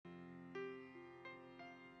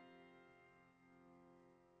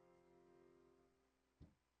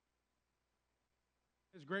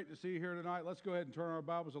It's great to see you here tonight. Let's go ahead and turn our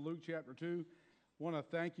Bibles to Luke chapter 2. Want to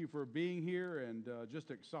thank you for being here and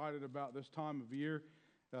just excited about this time of year.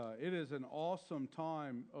 It is an awesome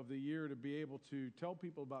time of the year to be able to tell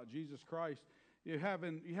people about Jesus Christ. You have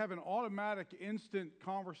an automatic, instant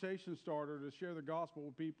conversation starter to share the gospel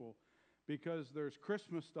with people because there's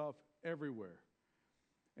Christmas stuff everywhere.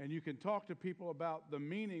 And you can talk to people about the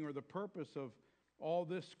meaning or the purpose of all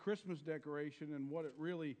this Christmas decoration and what it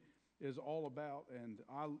really is all about, and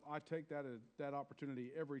I take that opportunity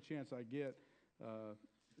every chance I get.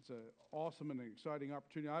 It's an awesome and exciting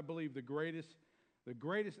opportunity. I believe the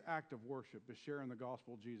greatest act of worship is sharing the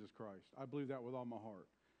gospel of Jesus Christ. I believe that with all my heart,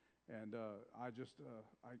 and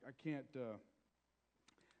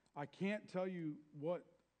I can't tell you what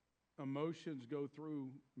emotions go through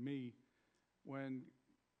me when,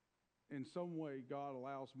 in some way, God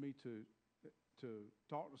allows me to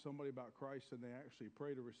talk to somebody about Christ and they actually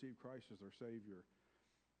pray to receive Christ as their Savior.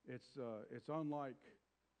 It's unlike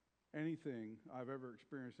anything I've ever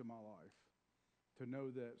experienced in my life to know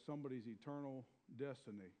that somebody's eternal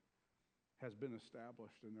destiny has been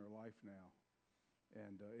established in their life now.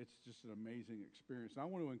 And it's just an amazing experience. And I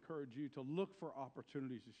want to encourage you to look for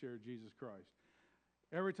opportunities to share Jesus Christ.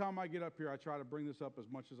 Every time I get up here, I try to bring this up as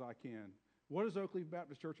much as I can. What is Oak Leaf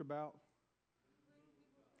Baptist Church about?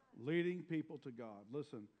 Leading people to God.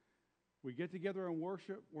 Listen, we get together and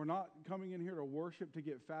worship. We're not coming in here to worship to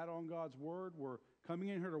get fat on God's word. We're coming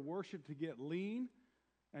in here to worship to get lean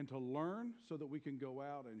and to learn so that we can go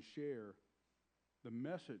out and share the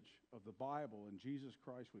message of the Bible and Jesus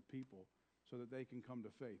Christ with people so that they can come to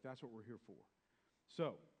faith. That's what we're here for.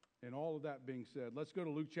 So, and all of that being said, let's go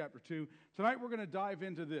to Luke chapter 2. Tonight we're going to dive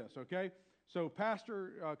into this, okay? So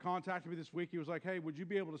Pastor contacted me this week. He was like, hey, would you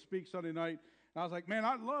be able to speak Sunday night? And I was like, man,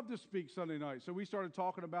 I'd love to speak Sunday night. So we started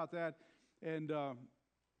talking about that, and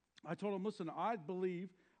I told him, listen, I believe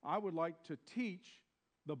I would like to teach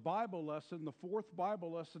the Bible lesson, the fourth Bible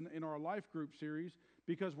lesson in our life group series,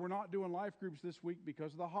 because we're not doing life groups this week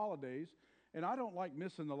because of the holidays, and I don't like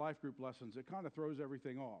missing the life group lessons. It kind of throws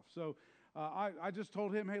everything off. So I just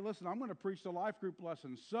told him, hey, listen, I'm going to preach the life group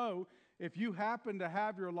lesson. So if you happen to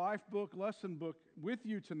have your life book, lesson book with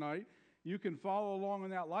you tonight, you can follow along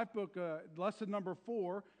in that life book, lesson number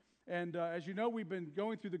 4. And as you know, we've been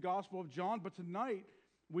going through the Gospel of John, but tonight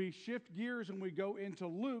we shift gears and we go into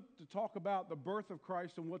Luke to talk about the birth of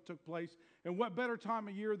Christ and what took place. And what better time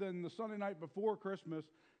of year than the Sunday night before Christmas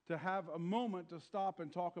to have a moment to stop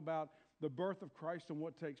and talk about the birth of Christ and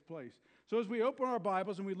what takes place. So as we open our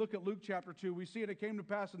Bibles and we look at Luke chapter 2, we see it came to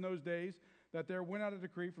pass in those days that there went out a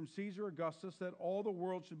decree from Caesar Augustus that all the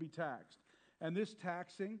world should be taxed. And this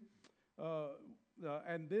taxing...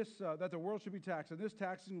 that the world should be taxed. And this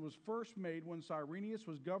taxing was first made when Cyrenius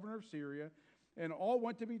was governor of Syria, and all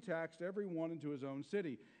went to be taxed, every one into his own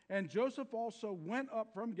city. And Joseph also went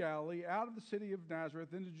up from Galilee, out of the city of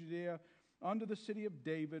Nazareth, into Judea, unto the city of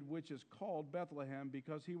David, which is called Bethlehem,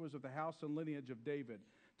 because he was of the house and lineage of David,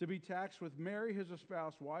 to be taxed with Mary, his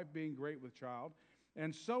espoused wife, being great with child.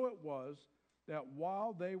 And so it was that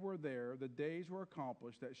while they were there, the days were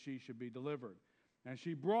accomplished that she should be delivered. And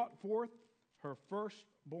she brought forth her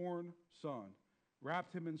firstborn son,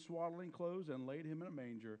 wrapped him in swaddling clothes, and laid him in a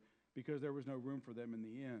manger, because there was no room for them in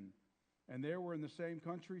the inn. And there were in the same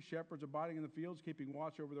country shepherds abiding in the fields, keeping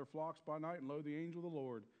watch over their flocks by night. And lo, the angel of the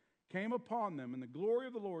Lord came upon them, and the glory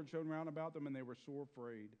of the Lord shone round about them, and they were sore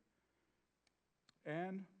afraid.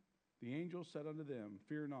 And the angel said unto them,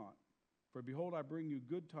 fear not, for behold, I bring you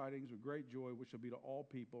good tidings of great joy, which shall be to all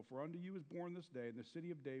people. For unto you is born this day in the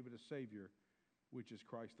city of David a Savior, which is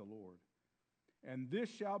Christ the Lord. And this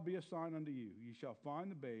shall be a sign unto you. Ye shall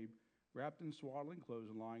find the babe wrapped in swaddling clothes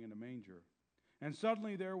and lying in a manger. And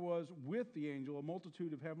suddenly there was with the angel a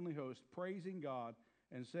multitude of heavenly hosts, praising God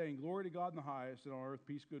and saying, glory to God in the highest, and on earth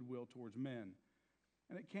peace, goodwill towards men.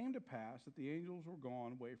 And it came to pass that the angels were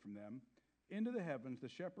gone away from them into the heavens. The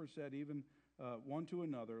shepherds said even one to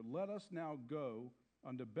another, let us now go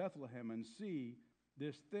unto Bethlehem and see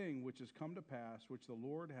this thing which has come to pass, which the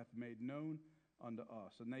Lord hath made known unto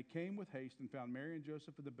us. And they came with haste and found Mary and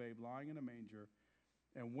Joseph and the babe lying in a manger.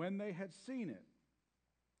 And when they had seen it,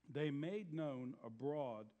 they made known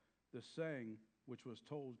abroad the saying which was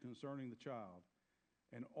told concerning the child.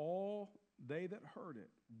 And all they that heard it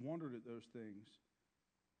wondered at those things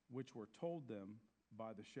which were told them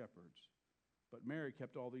by the shepherds. But Mary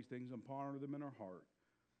kept all these things and pondered them in her heart.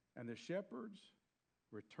 And the shepherds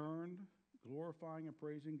returned, glorifying and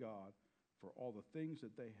praising God for all the things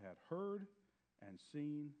that they had heard and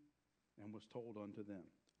seen and was told unto them.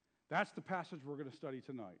 That's the passage we're going to study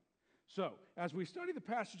tonight. So, as we study the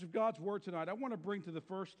passage of God's Word tonight, I want to bring to the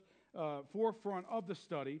first forefront of the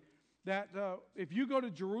study, that if you go to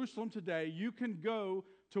Jerusalem today, you can go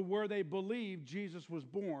to where they believe Jesus was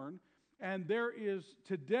born, and there is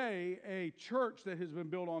today a church that has been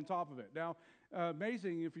built on top of it. Now,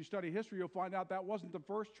 amazing, if you study history, you'll find out that wasn't the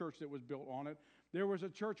first church that was built on it. There was a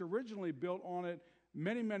church originally built on it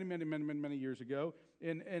many years ago.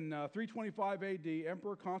 In 325 A.D.,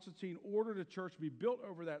 Emperor Constantine ordered a church to be built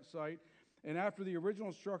over that site, and after the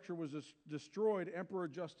original structure was destroyed, Emperor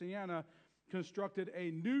Justinian constructed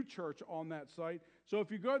a new church on that site. So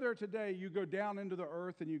if you go there today, you go down into the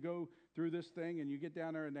earth and you go through this thing and you get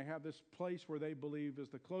down there and they have this place where they believe is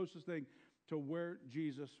the closest thing to where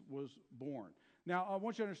Jesus was born. Now, I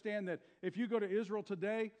want you to understand that if you go to Israel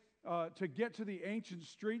today, to get to the ancient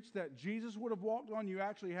streets that Jesus would have walked on, you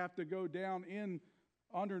actually have to go down in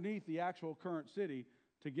underneath the actual current city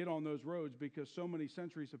to get on those roads, because so many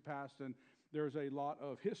centuries have passed and there's a lot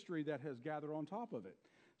of history that has gathered on top of it.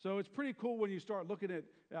 So it's pretty cool when you start looking at,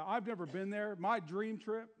 I've never been there. My dream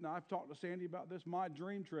trip, now I've talked to Sandy about this, my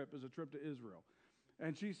dream trip is a trip to Israel.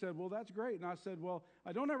 And she said, well, that's great. And I said, well,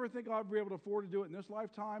 I don't ever think I'll be able to afford to do it in this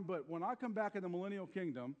lifetime, but when I come back in the millennial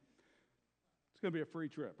kingdom, it's going to be a free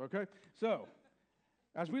trip, okay? So,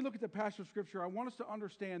 as we look at the passage of Scripture, I want us to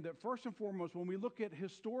understand that first and foremost, when we look at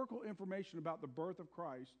historical information about the birth of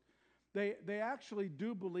Christ, they actually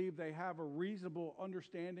do believe they have a reasonable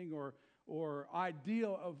understanding or idea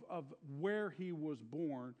of where he was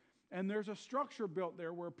born. And there's a structure built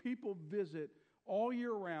there where people visit all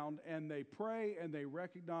year round and they pray and they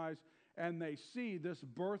recognize and they see this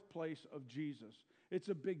birthplace of Jesus. It's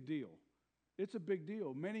a big deal. It's a big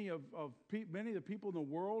deal. Many of the people in the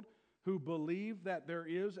world who believe that there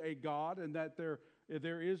is a God and that there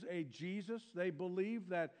is a Jesus, they believe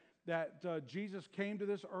that Jesus came to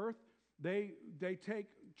this earth. They take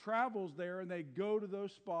travels there and they go to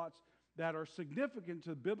those spots that are significant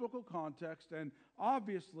to biblical context, and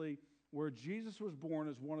obviously where Jesus was born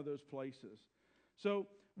is one of those places. So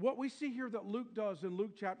what we see here that Luke does in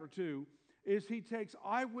Luke chapter 2 is he takes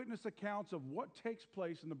eyewitness accounts of what takes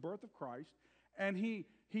place in the birth of Christ, and he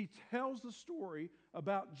tells the story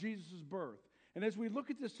about Jesus' birth. And as we look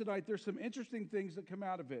at this tonight, there's some interesting things that come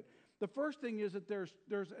out of it. The first thing is that there's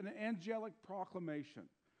an angelic proclamation.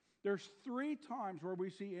 There's 3 times where we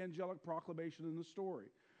see angelic proclamation in the story.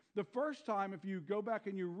 The first time, if you go back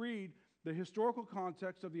and you read the historical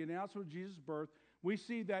context of the announcement of Jesus' birth, we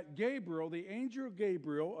see that Gabriel, the angel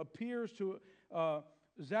Gabriel, appears to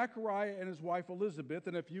Zechariah and his wife Elizabeth.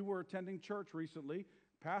 And if you were attending church recently,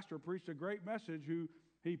 pastor preached a great message.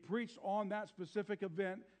 He preached on that specific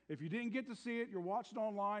event. If you didn't get to see it, you're watching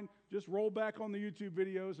online, just roll back on the YouTube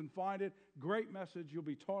videos and find it. Great message. You'll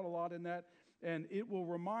be taught a lot in that. And it will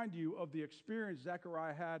remind you of the experience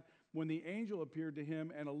Zechariah had when the angel appeared to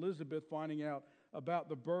him and Elizabeth finding out about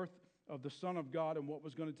the birth of the Son of God and what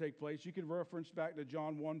was going to take place. You can reference back to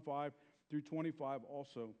John 1:5 through 25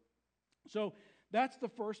 also. So that's the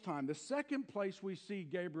first time. The second place we see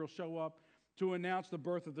Gabriel show up to announce the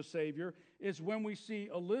birth of the Savior is when we see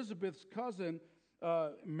Elizabeth's cousin,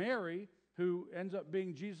 Mary, who ends up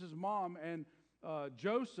being Jesus' mom, and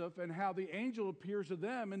Joseph, and how the angel appears to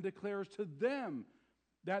them and declares to them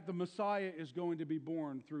that the Messiah is going to be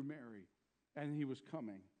born through Mary, and he was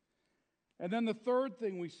coming. And then the third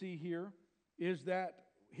thing we see here is that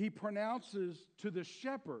he pronounces to the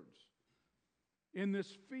shepherds in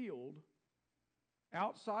this field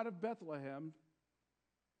outside of Bethlehem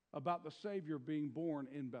about the Savior being born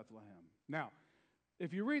in Bethlehem. Now,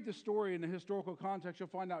 if you read the story in the historical context, you'll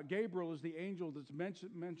find out Gabriel is the angel that's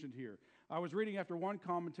mentioned here. I was reading after one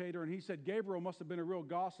commentator, and he said Gabriel must have been a real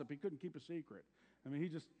gossip. He couldn't keep a secret. I mean, he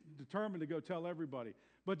just determined to go tell everybody.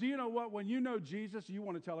 But do you know what? When you know Jesus, you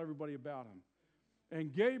want to tell everybody about him.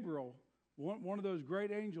 And Gabriel, one of those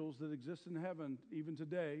great angels that exists in heaven even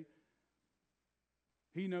today,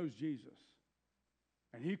 he knows Jesus.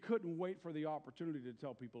 And he couldn't wait for the opportunity to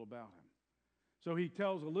tell people about him. So he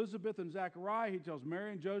tells Elizabeth and Zechariah, he tells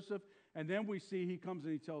Mary and Joseph, and then we see he comes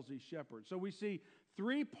and he tells these shepherds. So we see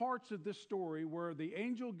 3 parts of this story where the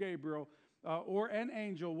angel Gabriel, or an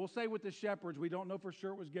angel, we'll say with the shepherds, we don't know for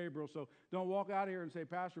sure it was Gabriel, so don't walk out here and say,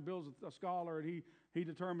 Pastor Bill's a scholar and he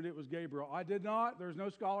determined it was Gabriel. I did not. There's no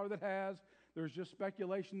scholar that has. There's just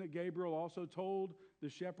speculation that Gabriel also told the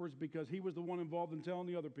shepherds because he was the one involved in telling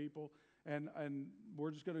the other people. And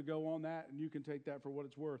we're just going to go on that, and you can take that for what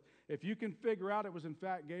it's worth. If you can figure out it was in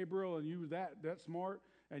fact Gabriel and you that smart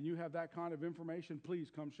and you have that kind of information,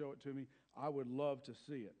 please come show it to me. I would love to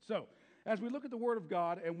see it. So, as we look at the Word of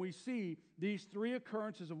God and we see these 3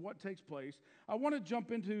 occurrences of what takes place, I want to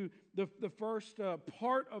jump into the first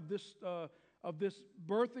part of this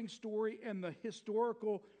birthing story and the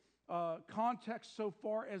historical context so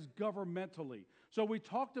far as governmentally. So we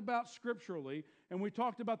talked about scripturally, and we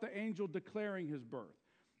talked about the angel declaring his birth.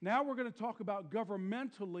 Now we're going to talk about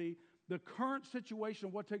governmentally the current situation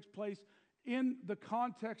of what takes place in the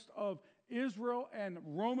context of Israel and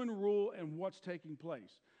Roman rule and what's taking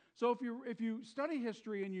place. So if you study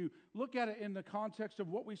history and you look at it in the context of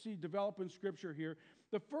what we see develop in Scripture here,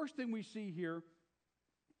 the first thing we see here,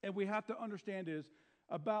 and we have to understand, is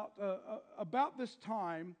about this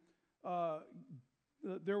time,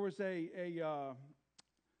 there was a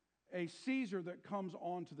Caesar that comes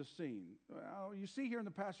onto the scene. You see here in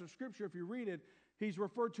the passage of Scripture, if you read it, he's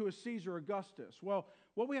referred to as Caesar Augustus. Well,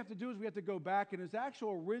 what we have to do is we have to go back, and his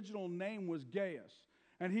actual original name was Gaius.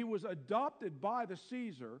 And he was adopted by the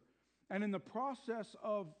Caesar, and in the process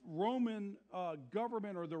of Roman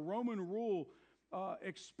government or the Roman rule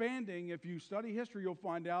expanding, if you study history, you'll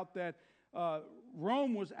find out that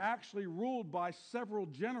Rome was actually ruled by several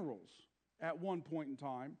generals at one point in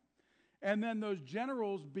time. And then those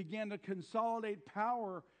generals began to consolidate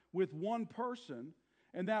power with one person.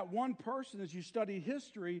 And that one person, as you study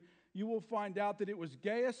history, you will find out that it was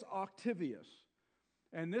Gaius Octavius.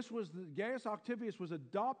 And Gaius Octavius was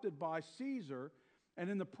adopted by Caesar, and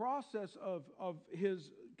in the process of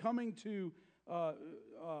his coming to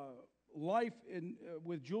life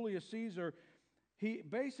with Julius Caesar, he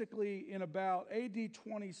basically, in about AD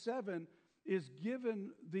 27, is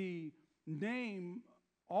given the name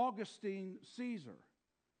Augustine Caesar,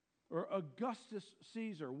 or Augustus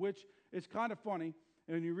Caesar, which is kind of funny.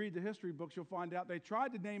 And when you read the history books, you'll find out they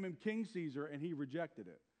tried to name him King Caesar, and he rejected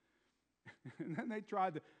it. And then they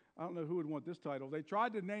tried to, I don't know who would want this title, they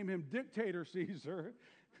tried to name him Dictator Caesar.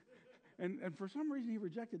 and for some reason, he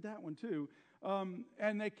rejected that one too.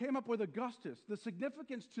 And they came up with Augustus. The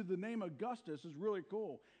significance to the name Augustus is really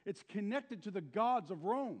cool. It's connected to the gods of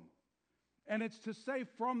Rome. And it's to say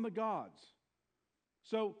from the gods.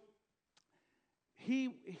 So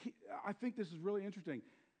I think this is really interesting.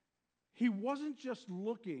 He wasn't just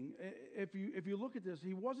looking, if you look at this,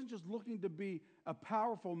 he wasn't just looking to be a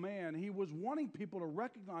powerful man. He was wanting people to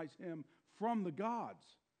recognize him from the gods.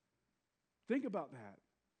 Think about that.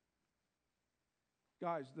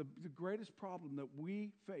 Guys, the greatest problem that we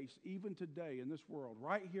face even today in this world,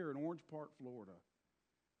 right here in Orange Park, Florida,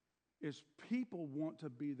 is people want to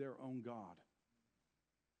be their own God.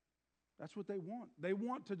 That's what they want. They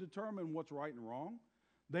want to determine what's right and wrong.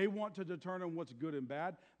 They want to determine what's good and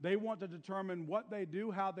bad. They want to determine what they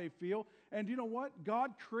do, how they feel. And you know what?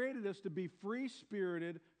 God created us to be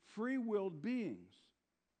free-spirited, free-willed beings.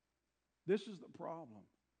 This is the problem.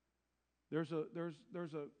 There's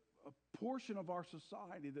a portion of our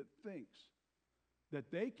society that thinks that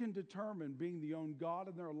they can determine, being the own God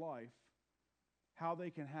in their life, how they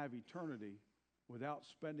can have eternity without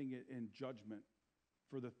spending it in judgment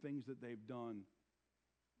for the things that they've done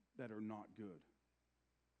that are not good.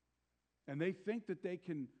 And they think that they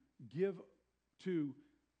can give to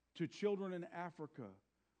children in Africa,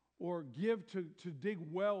 or give to dig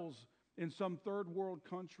wells in some third world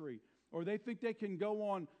country, or they think they can go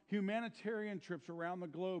on humanitarian trips around the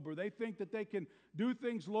globe, or they think that they can do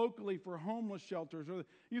things locally for homeless shelters, or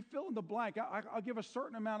you fill in the blank. I'll give a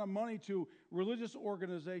certain amount of money to religious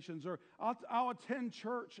organizations, or I'll attend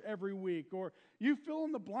church every week, or you fill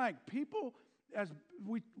in the blank. People, as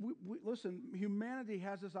we listen, humanity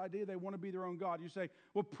has this idea they want to be their own God. You say,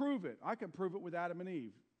 well, prove it. I can prove it with Adam and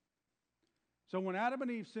Eve. So when Adam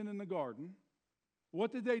and Eve sinned in the garden,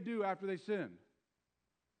 what did they do after they sinned?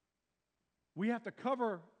 We have to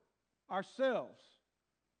cover ourselves.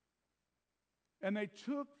 And they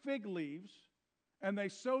took fig leaves and they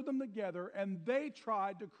sewed them together, and they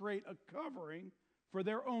tried to create a covering for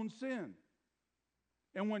their own sin.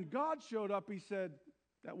 And when God showed up, he said,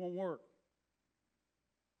 that won't work.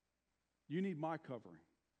 You need my covering.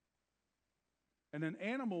 And an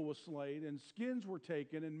animal was slain, and skins were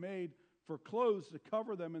taken and made for clothes to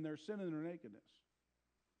cover them in their sin and their nakedness.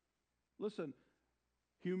 Listen,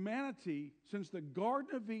 humanity, since the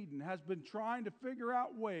Garden of Eden, has been trying to figure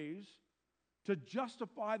out ways to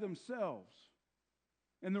justify themselves.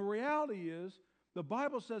 And the reality is, the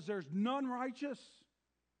Bible says there's none righteous.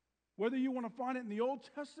 Whether you want to find it in the Old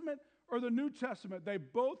Testament or the New Testament, they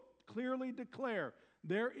both clearly declare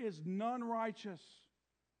there is none righteous.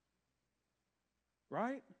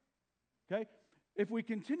 Right? Okay? If we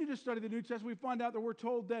continue to study the New Testament, we find out that we're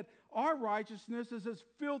told that our righteousness is as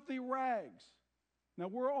filthy rags. Now,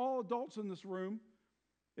 we're all adults in this room.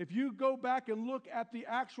 If you go back and look at the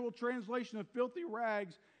actual translation of filthy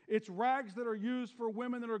rags, it's rags that are used for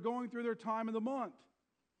women that are going through their time of the month.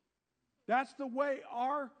 That's the way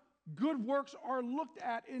our good works are looked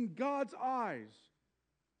at in God's eyes.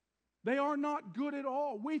 They are not good at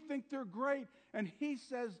all. We think they're great. And he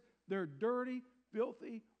says they're dirty,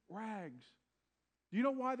 filthy rags. Do you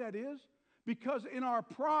know why that is? Because in our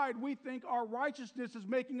pride, we think our righteousness is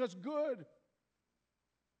making us good.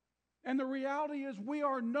 And the reality is we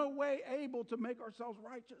are no way able to make ourselves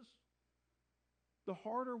righteous. The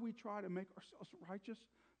harder we try to make ourselves righteous,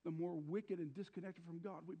 the more wicked and disconnected from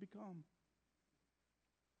God we become.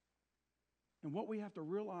 And what we have to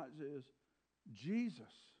realize is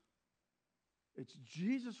Jesus, it's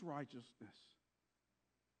Jesus' righteousness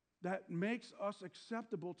that makes us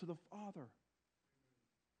acceptable to the Father.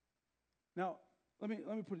 Now, let me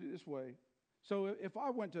put it this way. So if I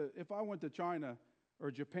went to China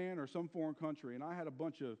or Japan or some foreign country and I had a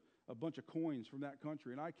bunch of coins from that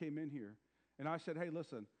country and I came in here and I said, hey,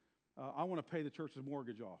 listen, I want to pay the church's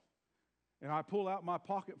mortgage off. And I pull out my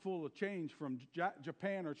pocket full of change from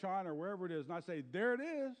Japan or China or wherever it is, and I say, there it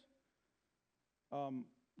is.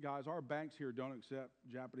 Guys, our banks here don't accept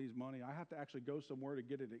Japanese money. I have to actually go somewhere to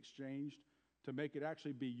get it exchanged to make it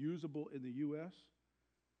actually be usable in the U.S.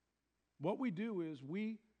 What we do is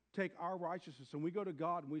we take our righteousness and we go to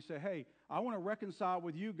God and we say, hey, I want to reconcile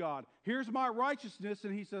with you, God. Here's my righteousness.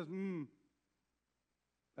 And he says,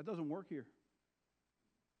 that doesn't work here.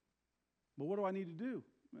 But what do I need to do?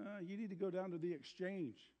 You need to go down to the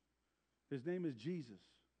exchange. His name is Jesus.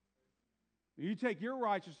 You take your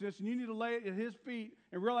righteousness and you need to lay it at his feet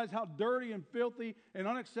and realize how dirty and filthy and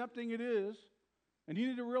unaccepting it is. And you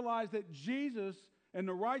need to realize that Jesus and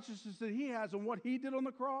the righteousness that he has and what he did on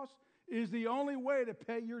the cross is the only way to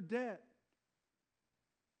pay your debt.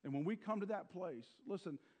 And when we come to that place,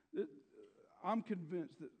 listen, I'm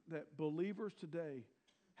convinced that believers today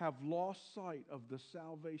have lost sight of the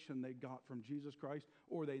salvation they got from Jesus Christ,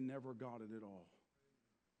 or they never got it at all.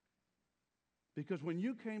 Because when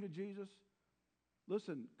you came to Jesus,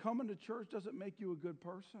 listen, coming to church doesn't make you a good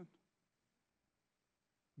person.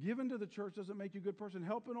 Giving to the church doesn't make you a good person.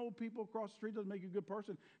 Helping old people across the street doesn't make you a good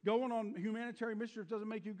person. Going on humanitarian mission trips doesn't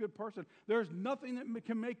make you a good person. There's nothing that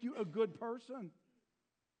can make you a good person.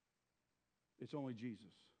 It's only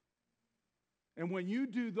Jesus. And when you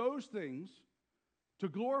do those things to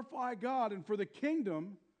glorify God and for the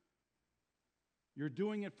kingdom, you're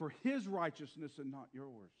doing it for his righteousness and not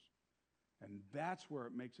yours. And that's where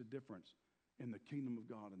it makes a difference in the kingdom of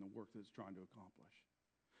God and the work that it's trying to accomplish.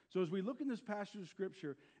 So as we look in this passage of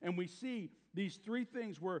Scripture and we see these three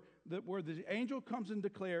things where the angel comes and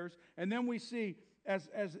declares, and then we see as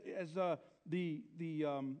the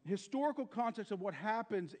historical context of what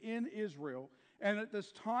happens in Israel, and at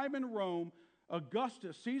this time in Rome,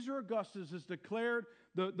 Caesar Augustus is declared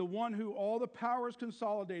the one who all the power is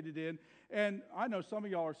consolidated in. And I know some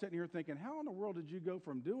of y'all are sitting here thinking, how in the world did you go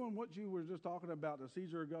from doing what you were just talking about to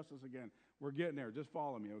Caesar Augustus again? We're getting there. Just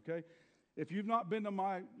follow me, okay? If you've not been to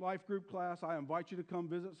my life group class, I invite you to come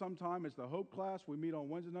visit sometime. It's the Hope class. We meet on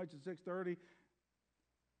Wednesday nights at 6:30.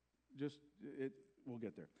 We'll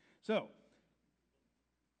get there. So,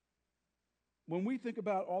 when we think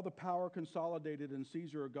about all the power consolidated in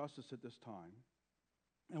Caesar Augustus at this time,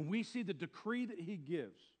 and we see the decree that he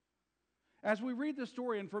gives, as we read the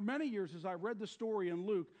story, and for many years as I read the story in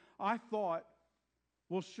Luke, I thought,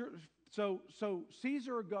 well, sure, so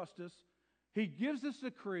Caesar Augustus, he gives this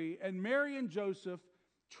decree, and Mary and Joseph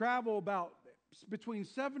travel about between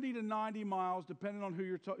 70 to 90 miles, depending on who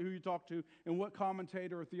you talk to and what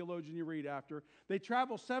commentator or theologian you read after. They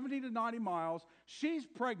travel 70 to 90 miles. She's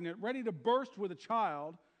pregnant, ready to burst with a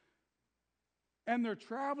child. And they're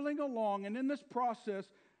traveling along. And in this process,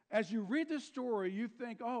 as you read this story, you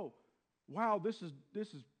think, oh, wow, this is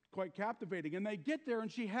quite captivating. And they get there, and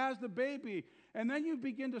she has the baby. And then you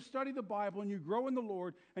begin to study the Bible, and you grow in the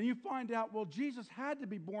Lord, and you find out, well, Jesus had to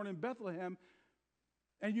be born in Bethlehem.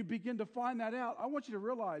 And you begin to find that out. I want you to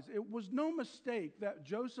realize it was no mistake that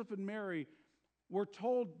Joseph and Mary were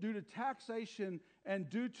told, due to taxation and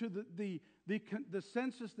due to the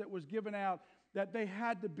census that was given out, that they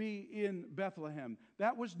had to be in Bethlehem.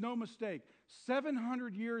 That was no mistake.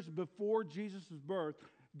 700 years before Jesus' birth,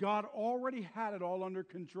 God already had it all under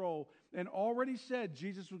control and already said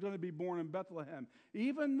Jesus was going to be born in Bethlehem,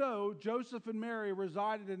 even though Joseph and Mary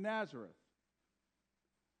resided in Nazareth.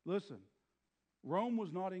 Listen. Rome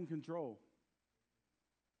was not in control.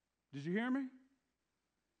 Did you hear me?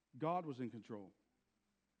 God was in control.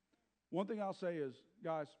 One thing I'll say is,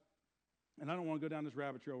 guys, and I don't want to go down this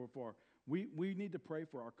rabbit trail far, we need to pray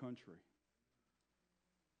for our country.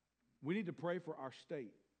 We need to pray for our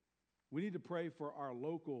state. We need to pray for our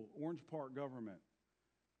local Orange Park government.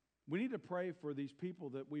 We need to pray for these people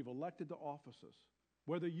that we've elected to offices.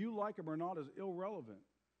 Whether you like them or not is irrelevant.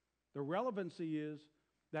 The relevancy is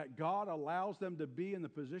that God allows them to be in the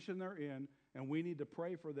position they're in, and we need to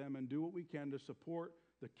pray for them and do what we can to support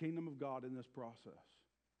the kingdom of God in this process.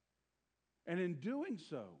 And in doing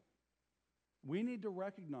so, we need to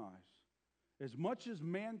recognize, as much as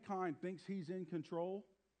mankind thinks he's in control,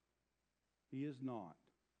 he is not.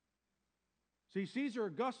 See, Caesar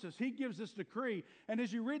Augustus, he gives this decree, and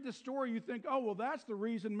as you read the story, you think, oh, well, that's the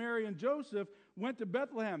reason Mary and Joseph went to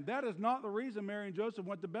Bethlehem. That is not the reason Mary and Joseph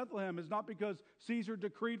went to Bethlehem. It's not because Caesar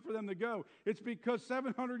decreed for them to go. It's because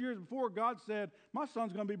 700 years before, God said, my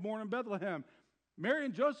son's going to be born in Bethlehem. Mary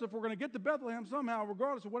and Joseph were going to get to Bethlehem somehow,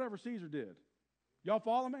 regardless of whatever Caesar did. Y'all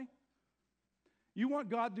follow me? You want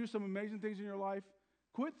God to do some amazing things in your life?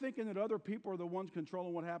 Quit thinking that other people are the ones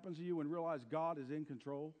controlling what happens to you and realize God is in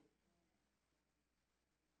control.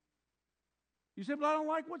 You say, but I don't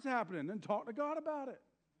like what's happening. Then talk to God about it.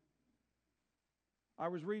 I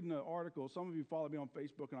was reading an article. Some of you follow me on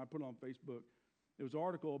Facebook, and I put it on Facebook. It was an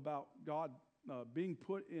article about God being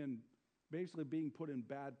put in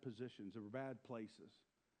bad positions or bad places,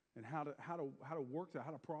 and how to work that,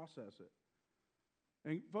 how to process it.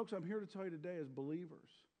 And folks, I'm here to tell you today, as believers,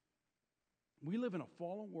 we live in a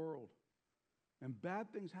fallen world, and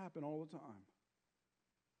bad things happen all the time.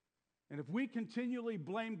 And if we continually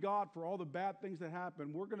blame God for all the bad things that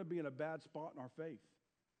happen, we're going to be in a bad spot in our faith.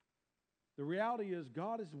 The reality is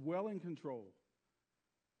God is well in control.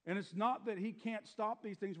 And it's not that he can't stop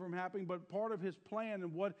these things from happening, but part of his plan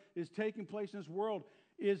and what is taking place in this world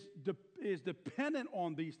is dependent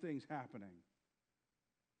on these things happening.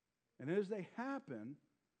 And as they happen,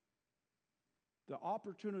 the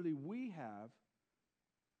opportunity we have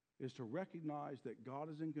is to recognize that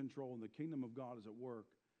God is in control and the kingdom of God is at work.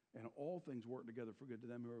 And all things work together for good to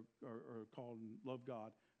them who are called and love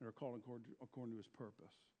God and are called according to his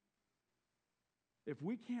purpose. If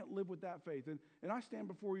we can't live with that faith, and I stand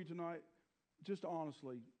before you tonight, just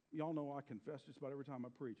honestly, y'all know I confess just about every time I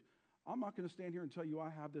preach. I'm not going to stand here and tell you I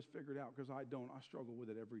have this figured out, because I don't. I struggle with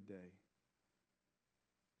it every day.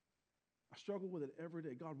 I struggle with it every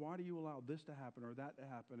day. God, why do you allow this to happen or that to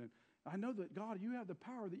happen? And I know that, God, you have the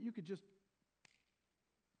power that you could just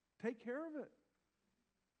take care of it.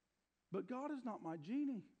 But God is not my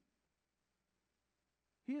genie.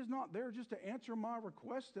 He is not there just to answer my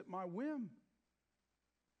request at my whim.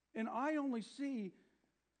 And I only see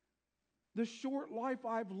the short life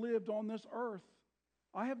I've lived on this earth.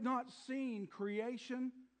 I have not seen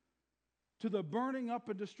creation to the burning up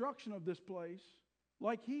and destruction of this place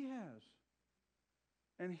like he has.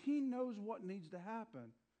 And he knows what needs to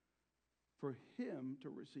happen for him to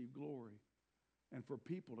receive glory and for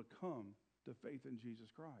people to come to faith in Jesus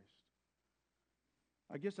Christ.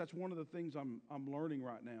 I guess that's one of the things I'm learning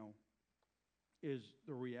right now, is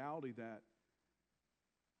the reality that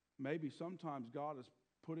maybe sometimes God is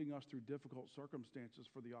putting us through difficult circumstances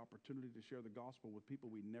for the opportunity to share the gospel with people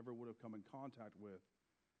we never would have come in contact with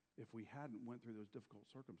if we hadn't went through those difficult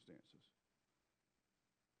circumstances.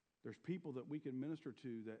 There's people that we can minister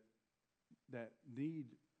to that need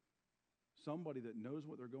somebody that knows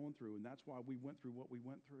what they're going through, and that's why we went through what we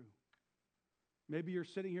went through. Maybe you're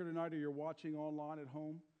sitting here tonight, or you're watching online at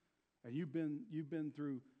home, and you've been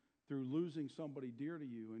through losing somebody dear to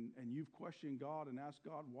you, and you've questioned God and asked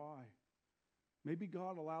God why. Maybe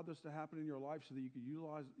God allowed this to happen in your life so that you could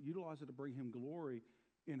utilize it to bring him glory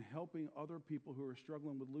in helping other people who are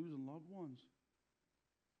struggling with losing loved ones.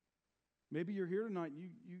 Maybe you're here tonight,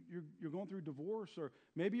 you're going through divorce, or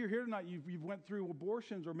maybe you're here tonight, you've went through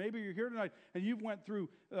abortions, or maybe you're here tonight and you've went through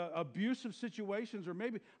abusive situations, or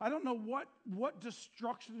maybe, I don't know what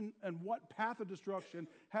destruction and what path of destruction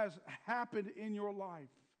has happened in your life.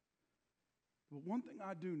 But one thing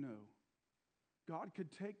I do know, God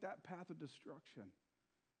could take that path of destruction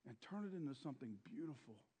and turn it into something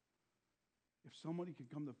beautiful. If somebody could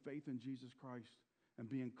come to faith in Jesus Christ and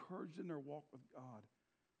be encouraged in their walk with God,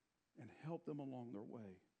 and help them along their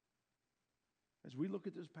way. As we look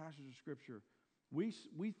at this passage of Scripture, we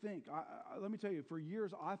think, let me tell you, for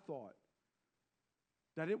years I thought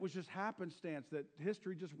that it was just happenstance, that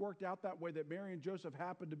history just worked out that way, that Mary and Joseph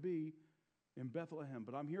happened to be in Bethlehem.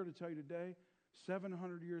 But I'm here to tell you today,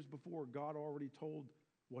 700 years before, God already told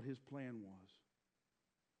what his plan was.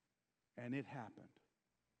 And it happened.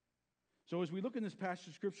 So as we look in this passage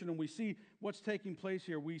of Scripture and we see what's taking place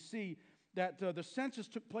here, we see that the census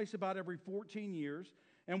took place about every 14 years.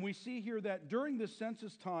 And we see here that during this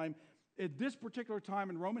census time, at this particular time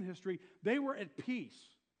in Roman history, they were at peace.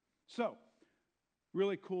 So,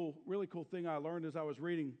 really cool thing I learned as I was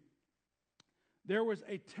reading. There was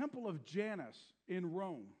a temple of Janus in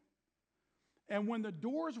Rome. And when the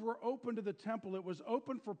doors were open to the temple, it was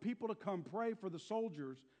open for people to come pray for the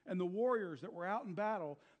soldiers and the warriors that were out in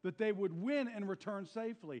battle, that they would win and return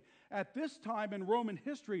safely. At this time in Roman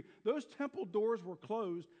history, those temple doors were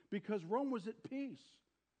closed because Rome was at peace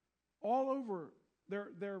all over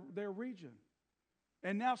their region.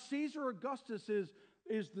 And now Caesar Augustus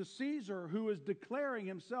is the Caesar who is declaring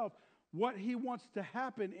himself what he wants to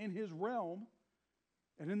happen in his realm.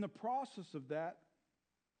 And in the process of that,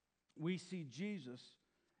 we see Jesus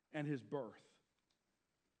and his birth.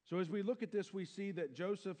 So as we look at this, we see that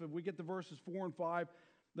Joseph, if we get to verses 4 and 5,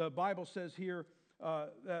 the Bible says here,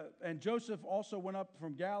 and Joseph also went up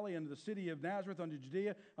from Galilee into the city of Nazareth unto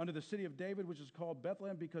Judea, unto the city of David, which is called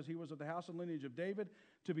Bethlehem, because he was of the house and lineage of David,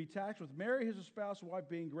 to be taxed with Mary, his espoused wife,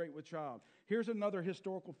 being great with child. Here's another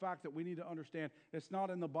historical fact that we need to understand. It's not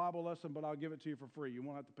in the Bible lesson, but I'll give it to you for free. You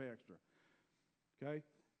won't have to pay extra. Okay?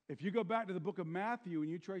 If you go back to the book of Matthew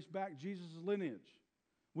and you trace back Jesus' lineage,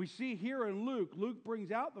 we see here in Luke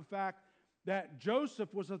brings out the fact that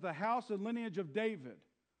Joseph was of the house and lineage of David.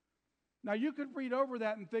 Now, you could read over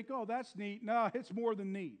that and think, oh, that's neat. No, it's more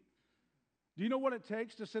than neat. Do you know what it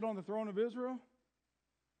takes to sit on the throne of Israel?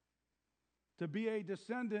 To be a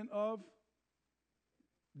descendant of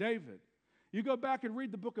David. You go back and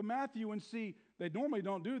read the book of Matthew and see, they normally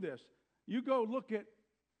don't do this. You go look at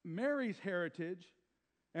Mary's heritage,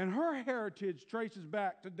 and her heritage traces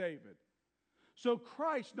back to David. So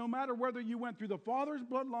Christ, no matter whether you went through the father's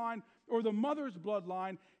bloodline or the mother's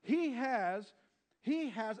bloodline, he has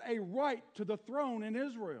a right to the throne in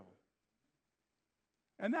Israel.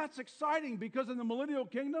 And that's exciting because in the millennial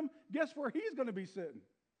kingdom, guess where he's going to be sitting?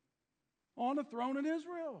 On the throne in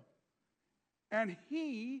Israel. And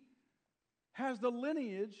he has the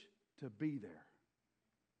lineage to be there.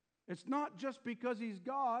 It's not just because he's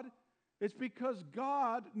God. It's because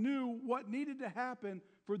God knew what needed to happen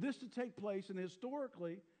for this to take place, and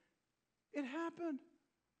historically, it happened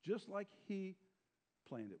just like he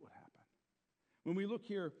planned it would happen. When we look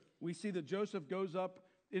here, we see that Joseph goes up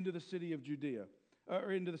into the city of Judea,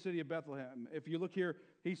 or into the city of Bethlehem. If you look here,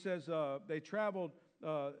 he says they traveled,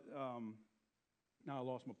 now I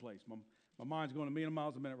lost my place. My mind's going a million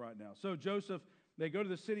miles a minute right now. So Joseph, they go to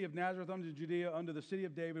the city of Nazareth unto Judea, unto the city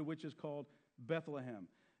of David, which is called Bethlehem.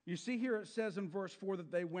 You see here it says in verse 4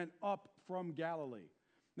 that they went up from Galilee.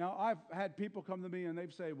 Now, I've had people come to me and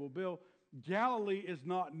they've said, well, Bill, Galilee is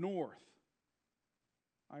not north.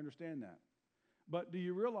 I understand that. But do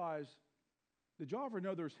you realize, did y'all ever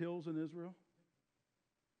know there's hills in Israel?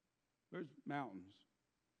 There's mountains.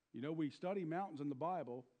 You know, we study mountains in the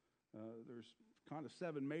Bible. There's kind of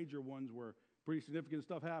 7 major ones where pretty significant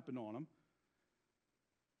stuff happened on them.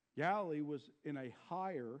 Galilee was in a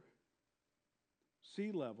higher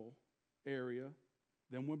sea level area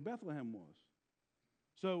than when Bethlehem was.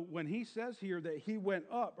 So when he says here that he went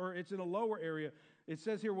up, or it's in a lower area, it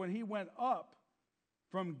says here when he went up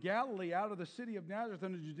from Galilee out of the city of Nazareth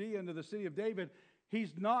into Judea into the city of David,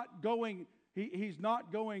 he's not going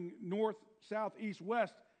north, south, east,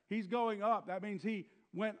 west. He's going up. That means he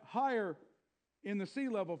went higher in the sea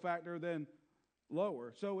level factor than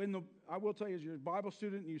lower. So I will tell you, as you're a Bible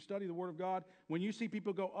student and you study the Word of God, when you see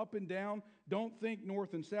people go up and down, don't think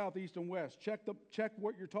north and south, east and west. Check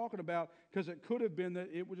what you're talking about, because it could have been that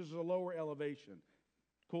it was just a lower elevation.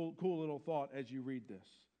 Cool little thought as you read this.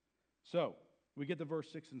 So we get to verse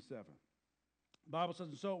 6 and 7. The Bible says,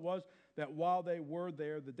 and so it was that while they were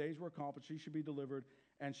there, the days were accomplished, she should be delivered,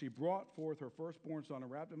 and she brought forth her firstborn son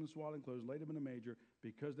and wrapped him in swaddling clothes, laid him in a manger,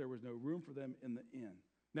 because there was no room for them in the inn.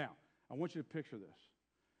 Now, I want you to picture this.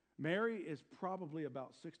 Mary is probably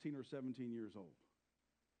about 16 or 17 years old.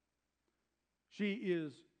 She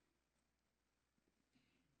is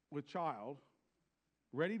with child,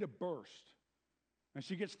 ready to burst. And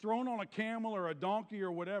she gets thrown on a camel or a donkey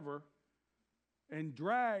or whatever and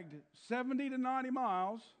dragged 70 to 90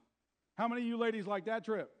 miles. How many of you ladies like that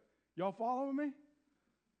trip? Y'all following me?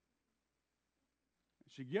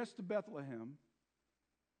 She gets to Bethlehem,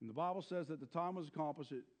 and the Bible says that the time was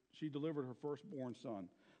accomplished. She delivered her firstborn son.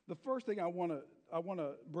 The first thing I want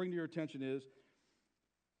to bring to your attention is,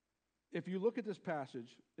 if you look at this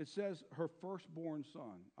passage, it says her firstborn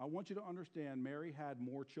son. I want you to understand Mary had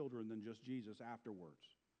more children than just Jesus afterwards.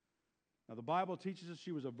 Now, the Bible teaches us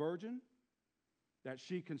she was a virgin, that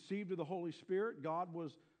she conceived of the Holy Spirit. God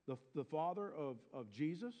was the father of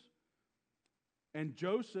Jesus. And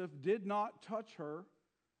Joseph did not touch her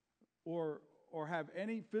or have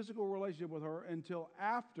any physical relationship with her until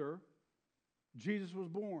after Jesus was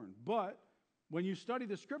born. But when you study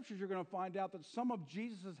the scriptures, you're going to find out that some of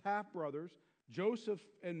Jesus' half-brothers, Joseph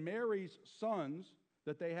and Mary's sons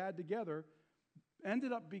that they had together,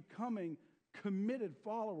 ended up becoming committed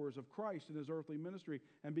followers of Christ in his earthly ministry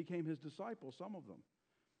and became his disciples, some of them.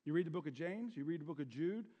 You read the book of James, you read the book of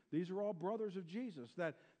Jude, these are all brothers of Jesus.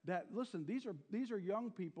 Listen, these are young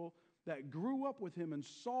people that grew up with him and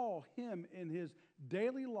saw him in his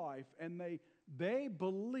daily life, and they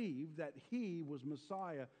believed that he was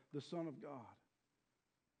Messiah, the Son of God.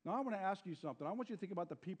 Now, I want to ask you something. I want you to think about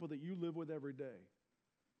the people that you live with every day.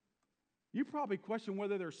 You probably question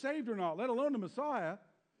whether they're saved or not, let alone the Messiah.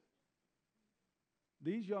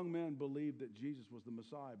 These young men believed that Jesus was the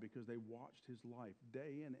Messiah because they watched his life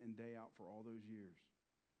day in and day out for all those years.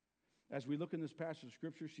 As we look in this passage of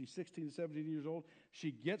Scripture, she's 16 to 17 years old. She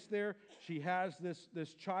gets there. She has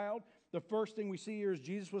this child. The first thing we see here is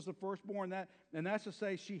Jesus was the firstborn. And that's to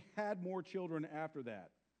say she had more children after that.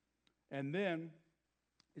 And then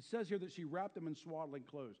it says here that she wrapped them in swaddling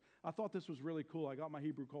clothes. I thought this was really cool. I got my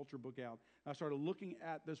Hebrew culture book out. I started looking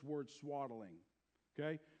at this word swaddling.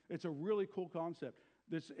 Okay? It's a really cool concept.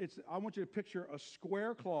 I want you to picture a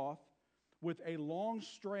square cloth with a long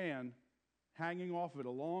strand hanging off of it,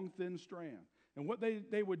 a long, thin strand. And what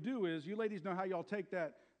they would do is, you ladies know how y'all take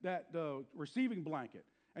that receiving blanket,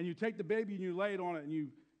 and you take the baby and you lay it on it, and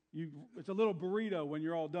it's a little burrito when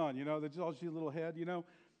you're all done, you know, that's all see a little head, you know.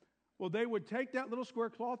 Well, they would take that little square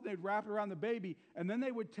cloth and they'd wrap it around the baby, and then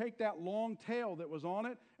they would take that long tail that was on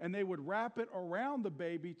it, and they would wrap it around the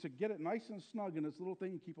baby to get it nice and snug in this little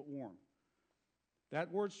thing and keep it warm. That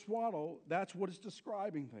word swaddle, that's what it's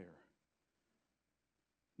describing there.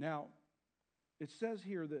 Now, it says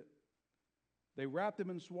here that they wrapped him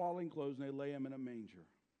in swaddling clothes and they lay him in a manger.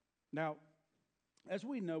 Now, as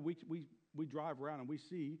we know, we drive around and we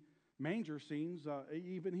see manger scenes.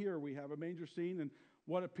 Even here we have a manger scene, and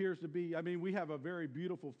what appears to be, we have a very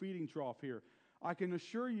beautiful feeding trough here. I can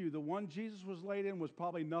assure you the one Jesus was laid in was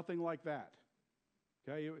probably nothing like that.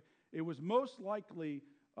 Okay, it was most likely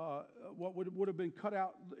what would have been cut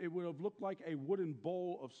out. It would have looked like a wooden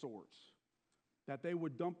bowl of sorts that they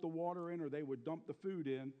would dump the water in, or they would dump the food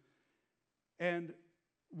in. And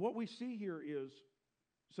what we see here is,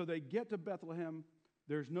 so they get to Bethlehem.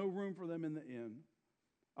 There's no room for them in the inn.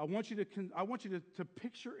 I want you to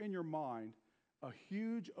picture in your mind a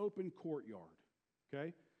huge open courtyard.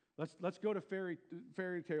 Okay, let's go to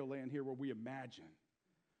fairy tale land here, where we imagine.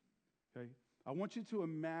 Okay, I want you to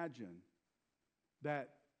imagine that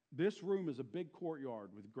this room is a big courtyard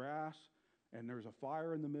with grass, and there's a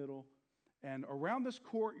fire in the middle. And around this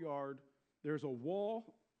courtyard, there's a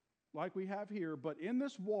wall like we have here, but in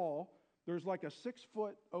this wall, there's like a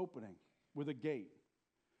 6-foot opening with a gate.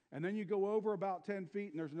 And then you go over about 10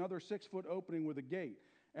 feet, and there's another 6-foot opening with a gate.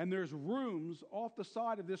 And there's rooms off the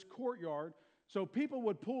side of this courtyard, so people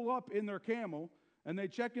would pull up in their camel, and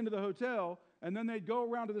they'd check into the hotel, and then they'd go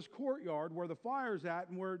around to this courtyard where the fire's at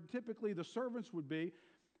and where typically the servants would be,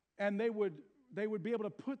 and they would be able to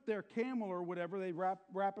put their camel or whatever, they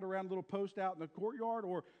wrap it around a little post out in the courtyard,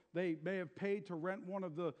 or they may have paid to rent one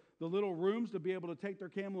of the little rooms to be able to take their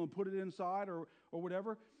camel and put it inside or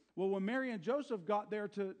whatever. Well, when Mary and Joseph got there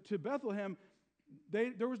to Bethlehem,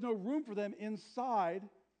 there was no room for them inside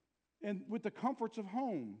and with the comforts of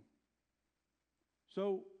home.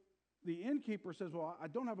 So the innkeeper says, well, I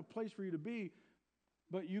don't have a place for you to be,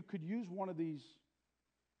 but you could use one of these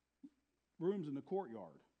rooms in the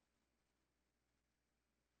courtyard.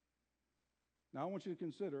 Now, I want you to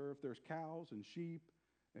consider, if there's cows and sheep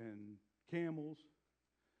and camels,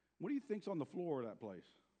 what do you think's on the floor of that place?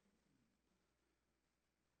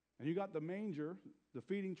 And you got the manger, the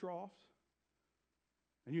feeding troughs,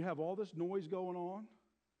 and you have all this noise going on.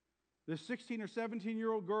 This 16 or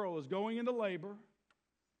 17-year-old girl is going into labor.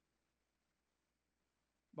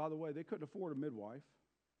 By the way, they couldn't afford a midwife.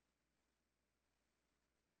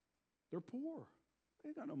 They're poor. They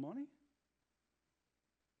ain't got no money.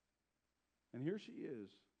 And here she is,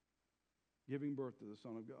 giving birth to the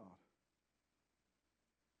Son of God.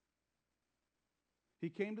 He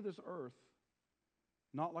came to this earth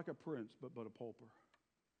not like a prince, but a pauper.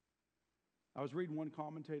 I was reading one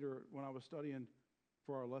commentator when I was studying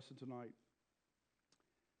for our lesson tonight,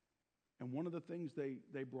 and one of the things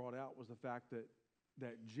they brought out was the fact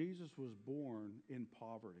that Jesus was born in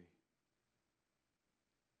poverty.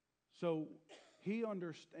 So he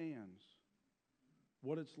understands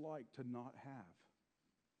what it's like to not have.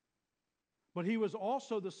 But he was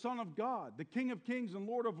also the Son of God, the King of Kings and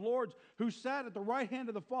Lord of Lords, who sat at the right hand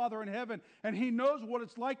of the Father in heaven, and he knows what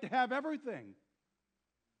it's like to have everything.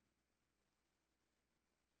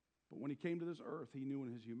 But when he came to this earth, he knew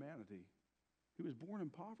in his humanity, he was born in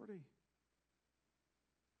poverty.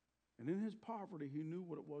 And in his poverty, he knew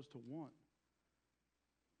what it was to want.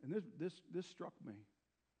 And this struck me.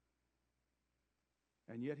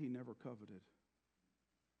 and yet he never coveted.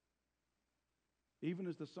 Even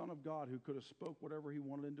as the Son of God, who could have spoke whatever he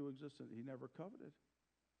wanted into existence, he never coveted.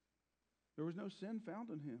 There was no sin found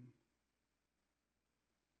in him.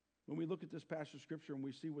 When we look at this passage of Scripture and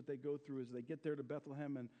we see what they go through as they get there to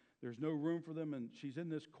Bethlehem and there's no room for them, and she's in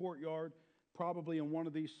this courtyard, probably in one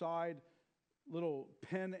of these side little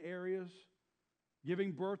pen areas,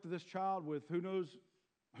 giving birth to this child with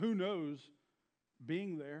who knows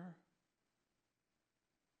being there.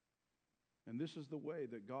 And this is the way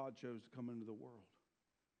that God chose to come into the world.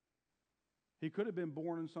 He could have been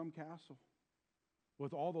born in some castle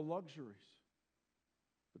with all the luxuries,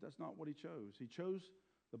 but that's not what he chose.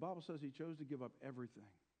 The Bible says he chose to give up everything.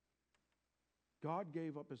 God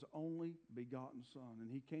gave up his only begotten Son, and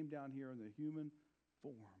he came down here in the human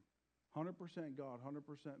form. 100% God, 100%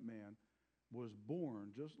 man, was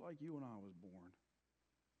born just like you and I was born,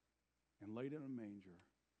 and laid in a manger.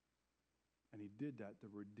 And he did that to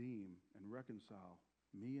redeem and reconcile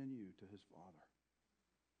me and you to his Father.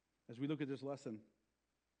 As we look at this lesson,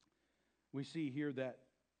 we see here that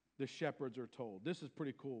the shepherds are told. This is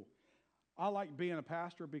pretty cool. I like being a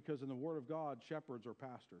pastor because in the Word of God, shepherds are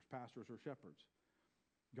pastors. Pastors are shepherds.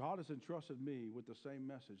 God has entrusted me with the same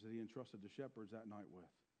message that he entrusted the shepherds that night with.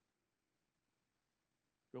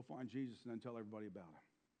 Go find Jesus and then tell everybody about him.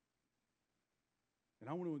 And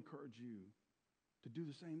I want to encourage you to do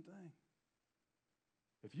the same thing.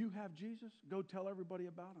 If you have Jesus, go tell everybody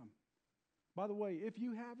about him. By the way, if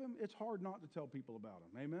you have him, it's hard not to tell people about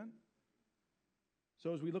him. Amen?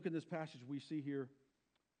 So as we look at this passage, we see here,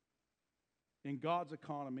 in God's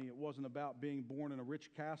economy, it wasn't about being born in a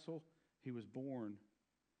rich castle. He was born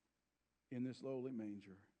in this lowly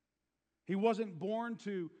manger. He wasn't born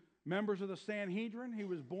to members of the Sanhedrin. He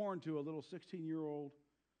was born to a little 16-year-old,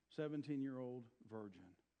 17-year-old virgin.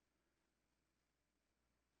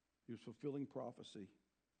 He was fulfilling prophecy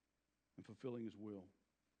and fulfilling his will.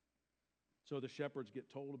 So the shepherds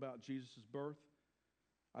get told about Jesus' birth.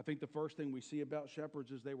 I think the first thing we see about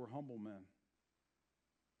shepherds is they were humble men.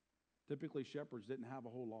 Typically, shepherds didn't have a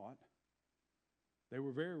whole lot. They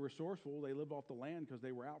were very resourceful. They lived off the land because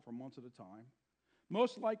they were out for months at a time.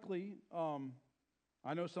 Most likely,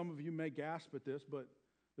 I know some of you may gasp at this, but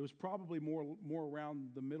it was probably more around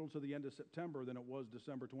the middle to the end of September than it was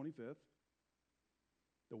December 25th.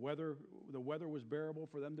 The weather was bearable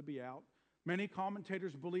for them to be out. Many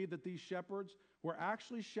commentators believe that these shepherds were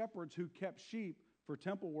actually shepherds who kept sheep for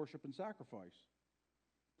temple worship and sacrifice.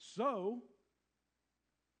 So,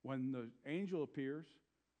 when the angel appears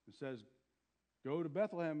and says, go to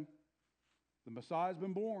Bethlehem, the Messiah's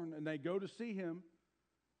been born, and they go to see him,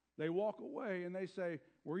 they walk away and they say,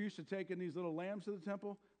 we're used to taking these little lambs to the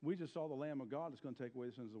temple. We just saw the Lamb of God that's going to take away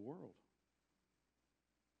the sins of the world.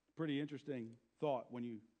 Pretty interesting thought when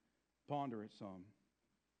you ponder it some.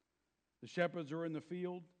 The shepherds are in the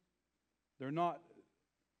field. They're not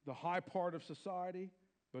the high part of society,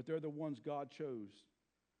 but they're the ones God chose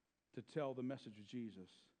to tell the message of Jesus.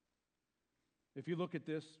 If you look at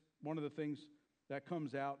this, one of the things that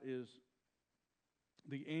comes out is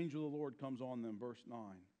the angel of the Lord comes on them, verse 9.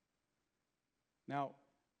 Now,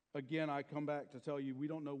 again, I come back to tell you, we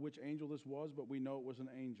don't know which angel this was, but we know it was an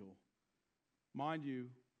angel. Mind you,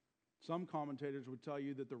 some commentators would tell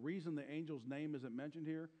you that the reason the angel's name isn't mentioned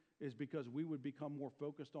here is because we would become more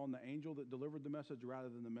focused on the angel that delivered the message rather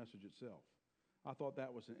than the message itself. I thought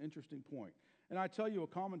that was an interesting point. And I tell you, a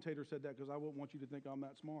commentator said that because I wouldn't want you to think I'm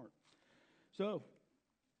that smart. So,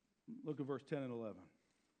 look at verse 10 and 11.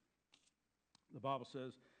 The Bible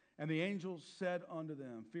says, and the angel said unto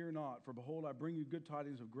them, fear not, for behold, I bring you good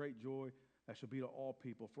tidings of great joy that shall be to all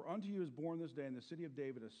people. For unto you is born this day in the city of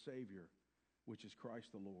David a Savior, which is Christ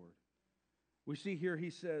the Lord. We see here he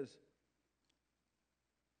says,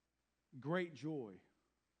 great joy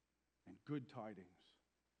and good tidings.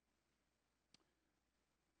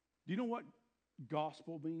 Do you know what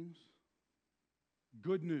gospel means?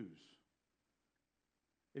 Good news.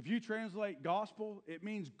 If you translate gospel, it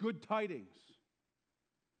means good tidings.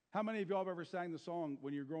 How many of y'all have ever sang the song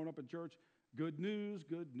when you're growing up in church? Good news,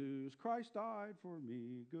 Christ died for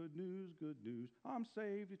me. Good news, I'm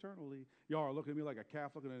saved eternally. Y'all are looking at me like a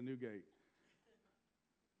calf looking at a new gate.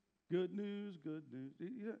 Good news.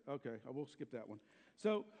 Yeah, okay, I will skip that one.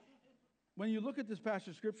 So, when you look at this passage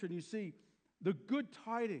of Scripture and you see the good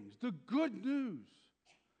tidings, the good news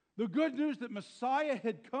that Messiah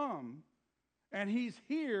had come and he's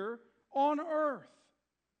here on earth.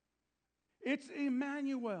 It's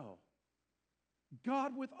Emmanuel,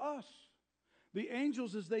 God with us. The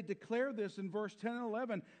angels, as they declare this in verse 10 and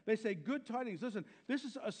 11, they say, good tidings. Listen, this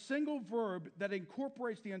is a single verb that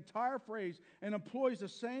incorporates the entire phrase and employs the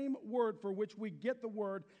same word for which we get the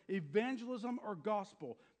word evangelism or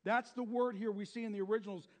gospel. That's the word here we see in the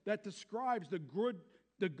originals that describes the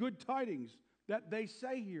good tidings that they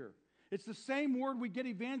say here. It's the same word we get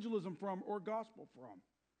evangelism from or gospel from.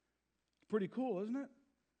 Pretty cool, isn't it?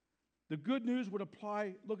 The good news would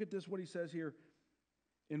apply, look at this, what he says here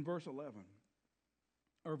in verse 11.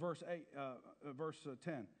 Or verse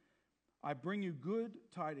 10. I bring you good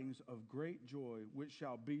tidings of great joy, which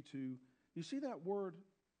shall be to, you see that word,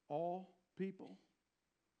 all people?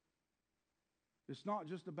 It's not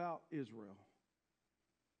just about Israel.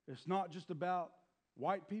 It's not just about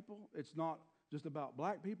white people. It's not just about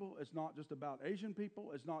black people. It's not just about Asian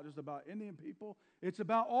people. It's not just about Indian people. It's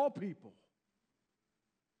about all people.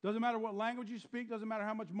 Doesn't matter what language you speak. Doesn't matter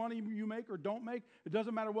how much money you make or don't make. It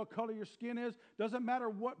doesn't matter what color your skin is. Doesn't matter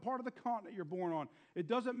what part of the continent you're born on. It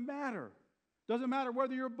doesn't matter. Doesn't matter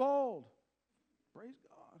whether you're bald. Praise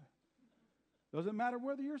God. Doesn't matter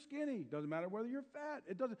whether you're skinny. Doesn't matter whether you're fat.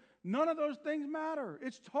 It doesn't. None of those things matter.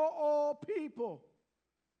 It's to all people.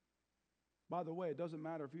 By the way, it doesn't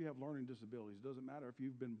matter if you have learning disabilities. It doesn't matter if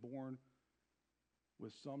you've been born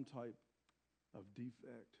with some type of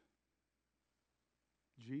defect.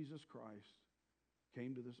 Jesus Christ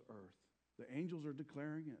came to this earth. The angels are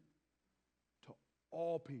declaring it to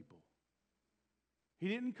all people. He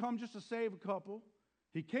didn't come just to save a couple.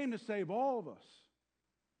 He came to save all of us.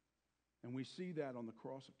 And we see that on the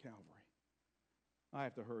cross of Calvary. I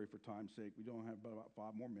have to hurry for time's sake. We don't have but about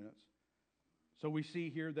 5 more minutes. So we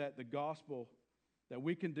see here that the gospel that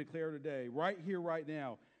we can declare today, right here, right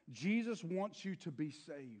now, Jesus wants you to be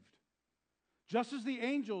saved. Just as the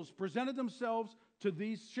angels presented themselves to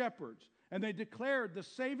these shepherds, and they declared the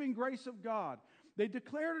saving grace of God. They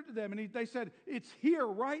declared it to them, and they said, it's here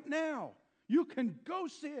right now. You can go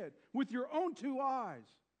see it with your own 2 eyes.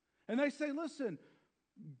 And they say, listen,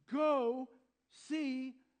 go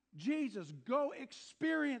see Jesus. Go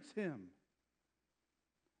experience him.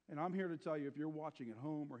 And I'm here to tell you, if you're watching at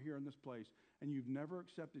home or here in this place, and you've never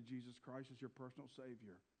accepted Jesus Christ as your personal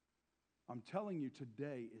Savior, I'm telling you,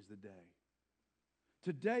 today is the day.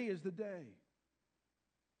 Today is the day.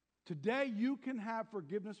 Today you can have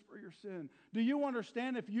forgiveness for your sin. Do you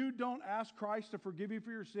understand if you don't ask Christ to forgive you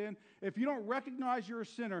for your sin, if you don't recognize you're a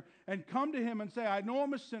sinner and come to him and say, I know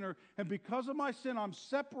I'm a sinner, and because of my sin I'm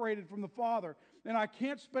separated from the Father, and I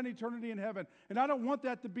can't spend eternity in heaven, and I don't want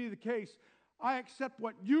that to be the case. I accept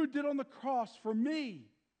what you did on the cross for me.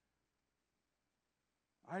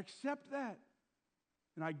 I accept that,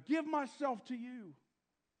 and I give myself to you.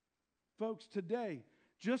 Folks, today,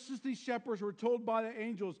 just as these shepherds were told by the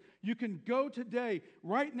angels, you can go today.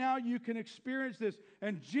 Right now, you can experience this.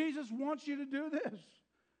 And Jesus wants you to do this.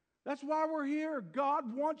 That's why we're here.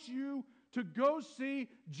 God wants you to go see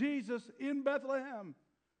Jesus in Bethlehem.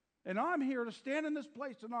 And I'm here to stand in this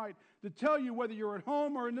place tonight to tell you, whether you're at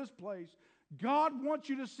home or in this place, God wants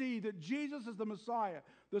you to see that Jesus is the Messiah,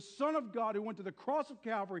 the Son of God who went to the cross of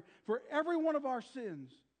Calvary for every one of our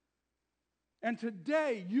sins. And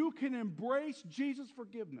today, you can embrace Jesus'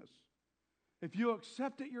 forgiveness. If you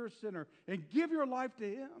accept that you're a sinner and give your life to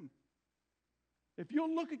him. If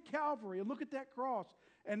you'll look at Calvary and look at that cross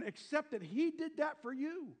and accept that he did that for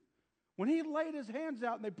you. When he laid his hands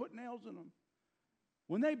out and they put nails in them.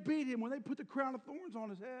 When they beat him, when they put the crown of thorns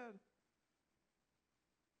on his head.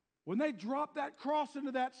 When they dropped that cross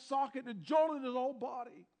into that socket and jolted his whole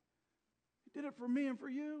body. He did it for me and for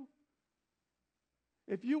you.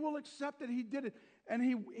 If you will accept that he did it, and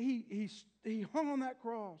he hung on that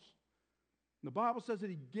cross. And the Bible says that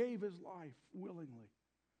he gave his life willingly.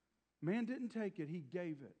 Man didn't take it, he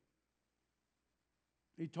gave it.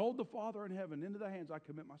 He told the Father in heaven, into the hands I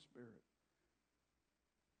commit my spirit.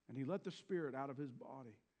 And he let the spirit out of his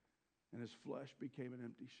body, and his flesh became an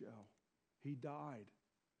empty shell. He died.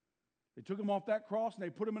 They took him off that cross and they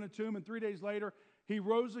put him in a tomb, and 3 days later, he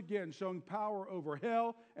rose again, showing power over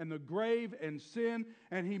hell and the grave and sin,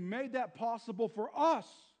 and he made that possible for us.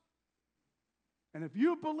 And if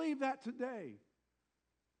you believe that today,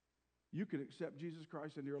 you can accept Jesus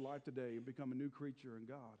Christ into your life today and become a new creature in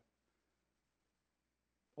God.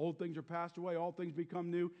 Old things are passed away, all things become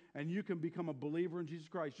new, and you can become a believer in Jesus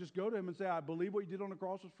Christ. Just go to him and say, I believe what you did on the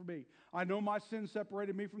cross was for me. I know my sin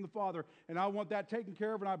separated me from the Father, and I want that taken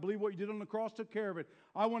care of, and I believe what you did on the cross took care of it.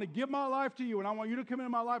 I want to give my life to you, and I want you to come into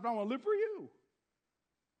my life, and I want to live for you.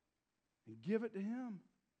 And give it to him.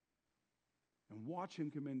 And watch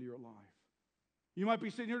him come into your life. You might be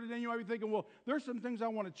sitting here today and you might be thinking, well, there's some things I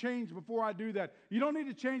want to change before I do that. You don't need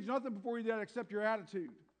to change nothing before you do that except your attitude.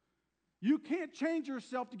 You can't change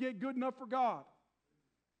yourself to get good enough for God.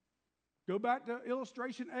 Go back to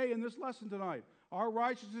illustration A in this lesson tonight. Our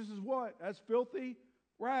righteousness is what? As filthy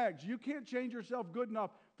rags. You can't change yourself good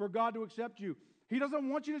enough for God to accept you. He doesn't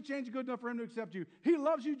want you to change good enough for Him to accept you. He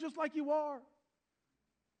loves you just like you are.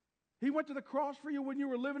 He went to the cross for you when you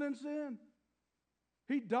were living in sin.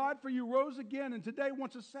 He died for you, rose again, and today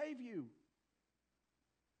wants to save you.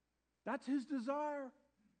 That's His desire.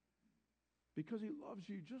 Because He loves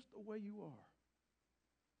you just the way you are.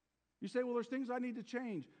 You say, well, there's things I need to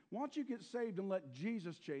change. Why don't you get saved and let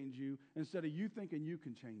Jesus change you instead of you thinking you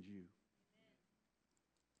can change you?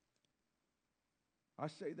 I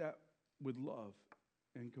say that with love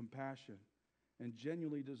and compassion and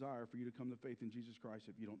genuinely desire for you to come to faith in Jesus Christ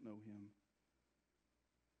if you don't know Him.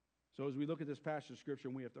 So as we look at this passage of Scripture,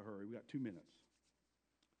 and we have to hurry. We got 2 minutes.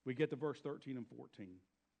 We get to verse 13 and 14.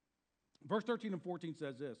 Verse 13 and 14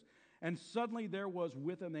 says this, and suddenly there was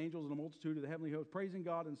with him the angels and a multitude of the heavenly host, praising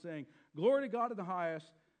God and saying, glory to God in the highest,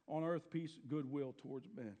 on earth peace, goodwill towards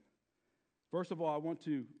men. First of all, I want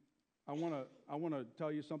to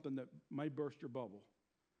tell you something that may burst your bubble.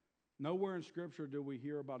 Nowhere in Scripture do we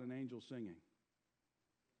hear about an angel singing.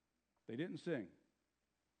 They didn't sing.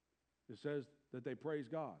 It says that they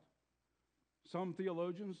praised God. Some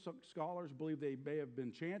theologians, some scholars believe they may have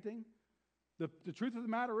been chanting. The truth of the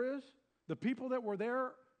matter is, the people that were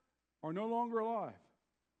there are no longer alive.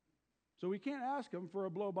 So we can't ask them for a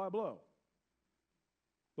blow-by-blow.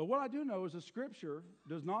 But what I do know is the Scripture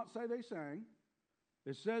does not say they sang.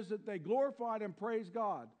 It says that they glorified and praised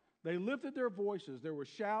God. They lifted their voices. There was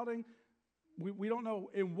shouting. We don't know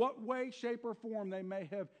in what way, shape, or form they may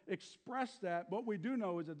have expressed that. What we do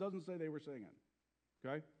know is it doesn't say they were singing.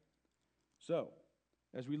 Okay? So,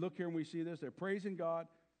 as we look here and we see this, they're praising God,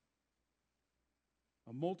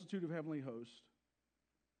 a multitude of heavenly hosts.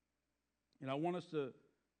 And I want us to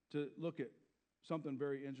look at something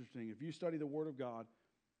very interesting. If you study the Word of God,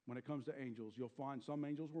 when it comes to angels, you'll find some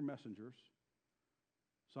angels were messengers,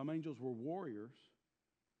 some angels were warriors,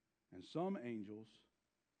 and some angels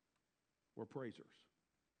were praisers.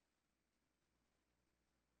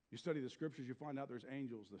 You study the Scriptures, you find out there's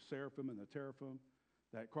angels, the seraphim and the teraphim,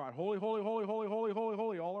 that cried, holy, holy, holy, holy, holy, holy,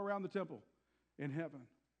 holy, all around the temple in heaven.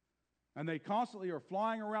 And they constantly are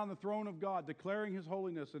flying around the throne of God, declaring His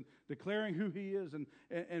holiness and declaring who He is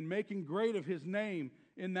and making great of His name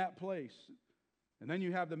in that place. And then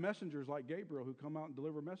you have the messengers like Gabriel who come out and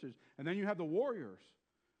deliver messages. And then you have the warriors.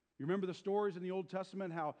 You remember the stories in the Old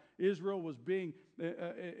Testament how Israel was being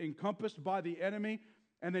encompassed by the enemy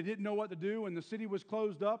and they didn't know what to do and the city was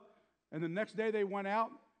closed up. And the next day they went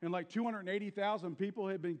out and like 280,000 people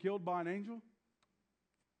had been killed by an angel.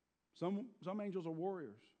 Some angels are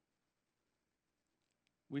warriors.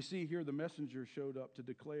 We see here the messenger showed up to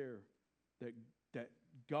declare that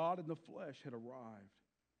God in the flesh had arrived.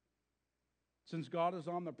 Since God is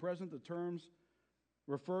omnipresent, the terms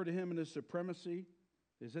refer to Him in His supremacy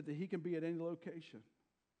is that He can be at any location.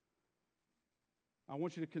 I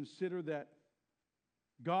want you to consider that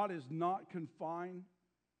God is not confined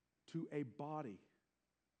to a body.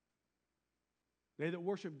 They that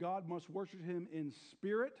worship God must worship Him in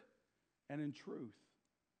spirit and in truth.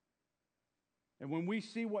 And when we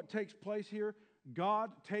see what takes place here,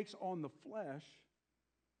 God takes on the flesh,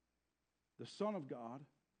 the Son of God,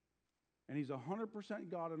 and He's 100%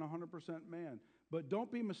 God and 100% man. But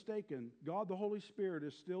don't be mistaken, God the Holy Spirit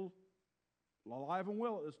is still alive and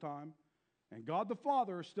well at this time, and God the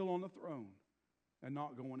Father is still on the throne and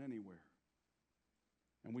not going anywhere.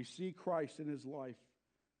 And we see Christ in His life,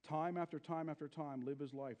 time after time after time, live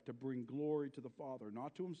His life to bring glory to the Father,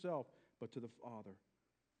 not to Himself, but to the Father.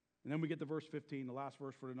 And then we get to verse 15, the last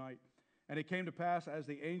verse for tonight. And it came to pass, as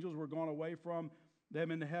the angels were gone away from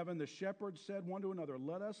them into heaven, the shepherds said one to another,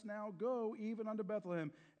 let us now go even unto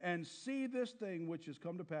Bethlehem, and see this thing which is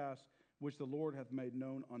come to pass, which the Lord hath made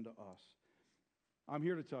known unto us. I'm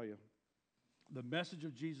here to tell you, the message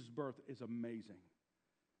of Jesus' birth is amazing.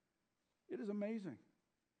 It is amazing.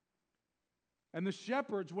 And the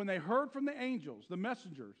shepherds, when they heard from the angels, the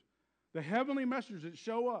messengers, the heavenly messengers that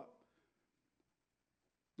show up,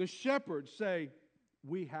 the shepherds say,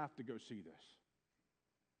 we have to go see this.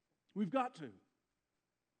 We've got to.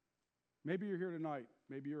 Maybe you're here tonight.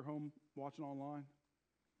 Maybe you're home watching online,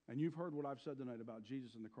 and you've heard what I've said tonight about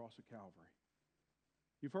Jesus and the cross of Calvary.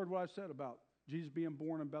 You've heard what I've said about Jesus being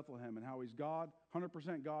born in Bethlehem and how He's God,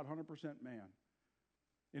 100% God, 100% man.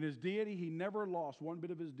 In His deity, He never lost one bit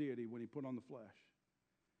of His deity when He put on the flesh.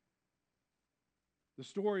 The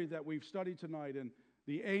story that we've studied tonight and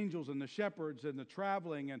the angels and the shepherds and the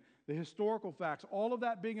traveling and the historical facts, all of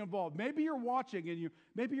that being involved. Maybe you're watching and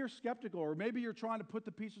maybe you're skeptical, or maybe you're trying to put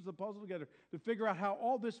the pieces of the puzzle together to figure out how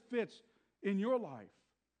all this fits in your life.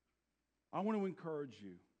 I want to encourage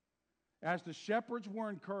you, as the shepherds were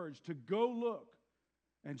encouraged, to go look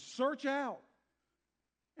and search out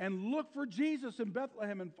and look for Jesus in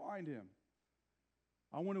Bethlehem and find him.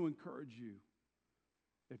 I want to encourage you,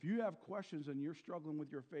 if you have questions and you're struggling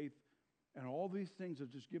with your faith, and all these things have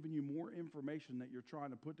just given you more information that you're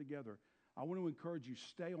trying to put together, I want to encourage you,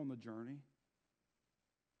 stay on the journey.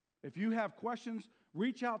 If you have questions,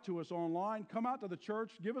 reach out to us online. Come out to the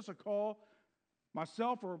church. Give us a call.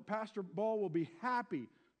 Myself or Pastor Ball will be happy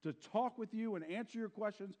to talk with you and answer your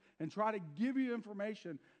questions and try to give you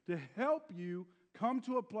information to help you come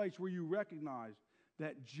to a place where you recognize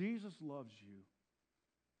that Jesus loves you.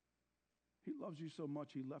 He loves you so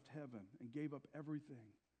much, he left heaven and gave up everything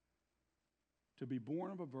to be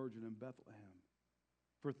born of a virgin in Bethlehem.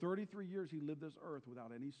 For 33 years, he lived this earth without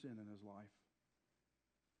any sin in his life.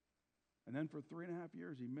 And then for 3.5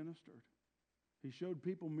 years, he ministered. He showed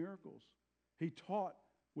people miracles. He taught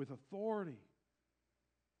with authority.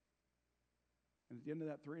 And at the end of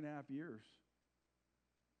that 3.5 years,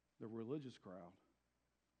 the religious crowd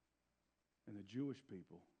and the Jewish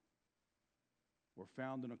people were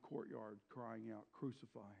found in a courtyard crying out,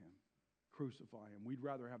 "Crucify him, crucify him." We'd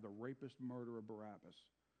rather have the rapist, murderer Barabbas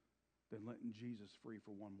than letting Jesus free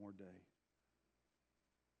for one more day.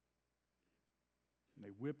 And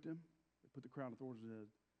they whipped him. They put the crown of thorns on his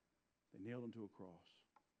head. They nailed him to a cross.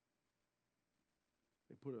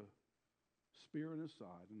 They put a spear in his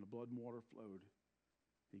side, and the blood and water flowed.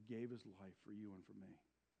 He gave his life for you and for me.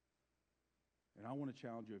 And I want to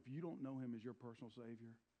challenge you, if you don't know him as your personal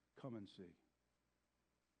Savior, come and see.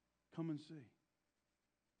 Come and see.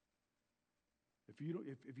 If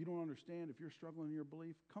you don't understand, if you're struggling in your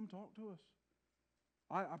belief, come talk to us.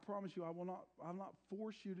 I promise you, I will not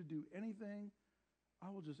force you to do anything. I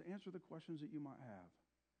will just answer the questions that you might have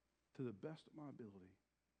to the best of my ability.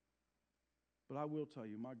 But I will tell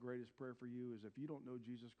you, my greatest prayer for you is, if you don't know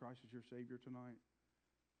Jesus Christ as your Savior tonight,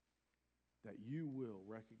 that you will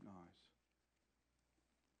recognize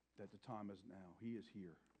that the time is now. He is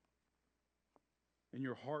here. In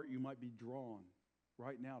your heart, you might be drawn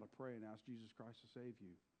right now to pray and ask Jesus Christ to save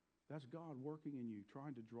you. That's God working in you,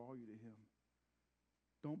 trying to draw you to him.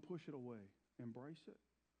 Don't push it away. Embrace it.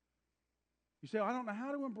 You say, "I don't know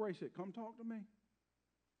how to embrace it." Come talk to me.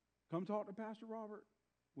 Come talk to Pastor Robert.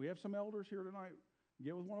 We have some elders here tonight.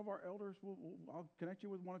 Get with one of our elders. I'll connect you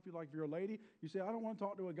with one if you like. If you're a lady, you say, "I don't want to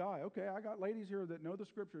talk to a guy." Okay, I got ladies here that know the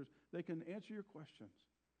scriptures. They can answer your questions.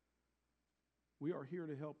 We are here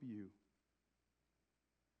to help you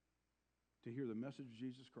to hear the message of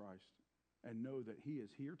Jesus Christ and know that he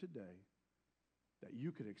is here today, that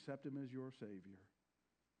you can accept him as your Savior,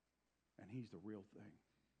 and he's the real thing.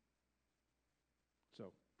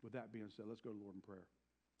 So, with that being said, let's go to the Lord in prayer.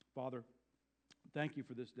 Father, thank you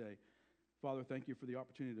for this day. Father, thank you for the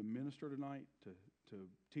opportunity to minister tonight, to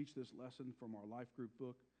teach this lesson from our life group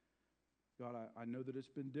book. God, I know that it's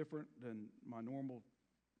been different than my normal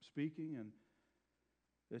speaking, and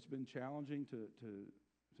it's been challenging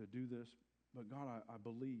to do this. But God, I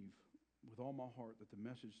believe with all my heart that the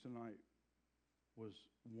message tonight was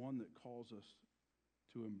one that calls us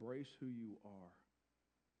to embrace who you are.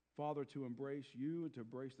 Father, to embrace you and to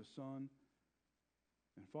embrace the Son.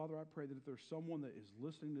 And Father, I pray that if there's someone that is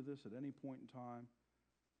listening to this at any point in time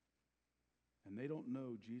and they don't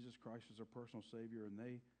know Jesus Christ as their personal Savior and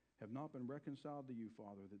they have not been reconciled to you,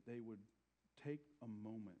 Father, that they would take a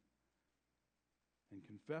moment and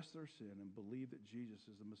confess their sin and believe that Jesus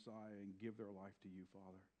is the Messiah and give their life to you,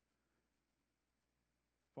 Father.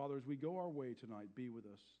 Father, as we go our way tonight, be with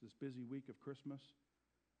us this busy week of Christmas.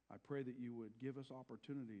 I pray that you would give us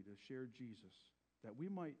opportunity to share Jesus, that we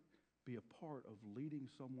might be a part of leading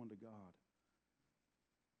someone to God,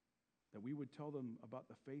 that we would tell them about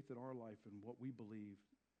the faith in our life and what we believe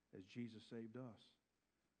as Jesus saved us.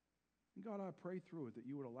 And God, I pray through it that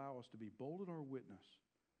you would allow us to be bold in our witness,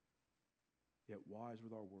 yet wise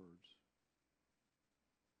with our words,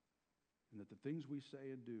 and that the things we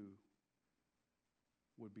say and do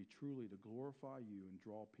would be truly to glorify you and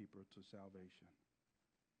draw people to salvation.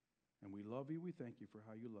 And we love you. We thank you for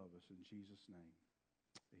how you love us. In Jesus' name,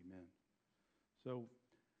 amen. So,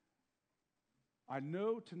 I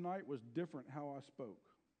know tonight was different how I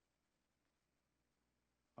spoke.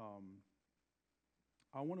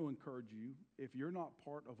 I want to encourage you, if you're not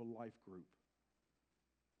part of a life group,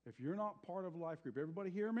 everybody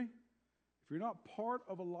hear me? If you're not part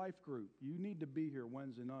of a life group, you need to be here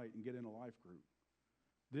Wednesday night and get in a life group.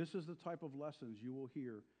 This is the type of lessons you will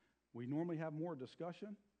hear. We normally have more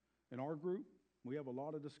discussion in our group. We have a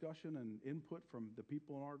lot of discussion and input from the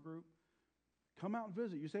people in our group. Come out and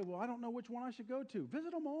visit. You say, well, I don't know which one I should go to.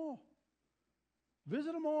 Visit them all.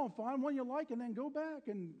 Visit them all. Find one you like and then go back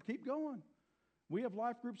and keep going. We have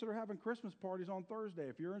life groups that are having Christmas parties on Thursday.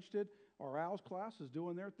 If you're interested, our Al's class is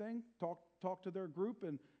doing their thing. Talk to their group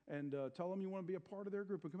and tell them you want to be a part of their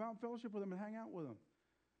group and come out and fellowship with them and hang out with them.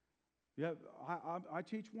 Yeah, I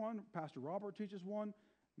teach one. Pastor Robert teaches one.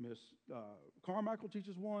 Miss Carmichael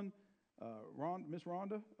teaches one. Miss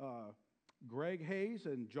Rhonda. Greg Hayes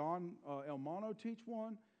and John Elmano teach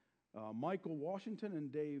one. Michael Washington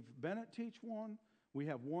and Dave Bennett teach one. We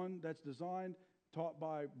have one that's taught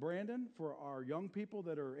by Brandon for our young people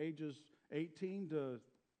that are ages 18 to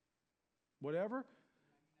whatever.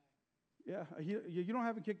 Yeah, you don't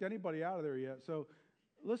haven't kicked anybody out of there yet. So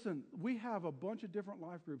listen, we have a bunch of different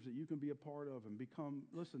life groups that you can be a part of and become.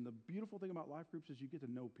 Listen, the beautiful thing about life groups is you get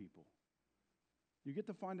to know people. You get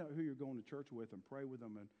to find out who you're going to church with and pray with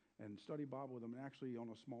them and study Bible with them and actually on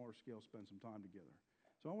a smaller scale spend some time together.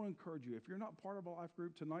 So I want to encourage you, if you're not part of a life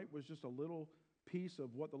group, tonight was just a little piece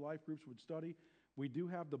of what the life groups would study. We do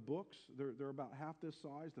have the books. They're about half this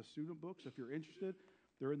size, the student books. If you're interested,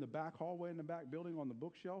 they're in the back hallway in the back building on the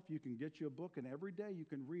bookshelf. You can get you a book, and every day you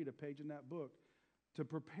can read a page in that book to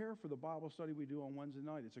prepare for the Bible study we do on Wednesday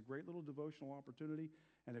night. It's a great little devotional opportunity.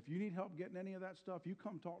 And if you need help getting any of that stuff, you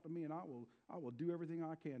come talk to me, and I will do everything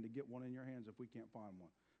I can to get one in your hands if we can't find one.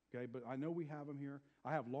 Okay, but I know we have them here.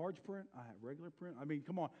 I have large print. I have regular print. I mean,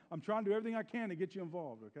 come on. I'm trying to do everything I can to get you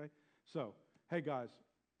involved, okay? So, hey, guys,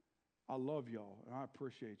 I love y'all, and I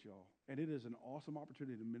appreciate y'all. And it is an awesome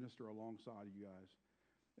opportunity to minister alongside of you guys.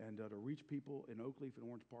 And to reach people in Oakleaf and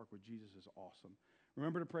Orange Park with Jesus is awesome.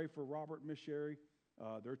 Remember to pray for Robert and Miss Sherry.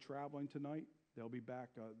 They're traveling tonight. They'll be back,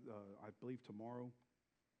 I believe, tomorrow.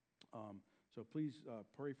 So please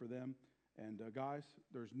pray for them. And guys,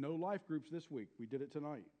 there's no life groups this week. We did it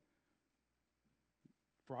tonight.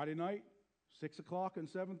 Friday night, 6 o'clock and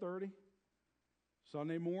 7:30.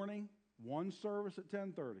 Sunday morning, one service at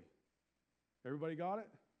 10:30. Everybody got it?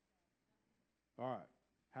 All right.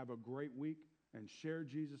 Have a great week and share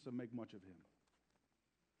Jesus and make much of him.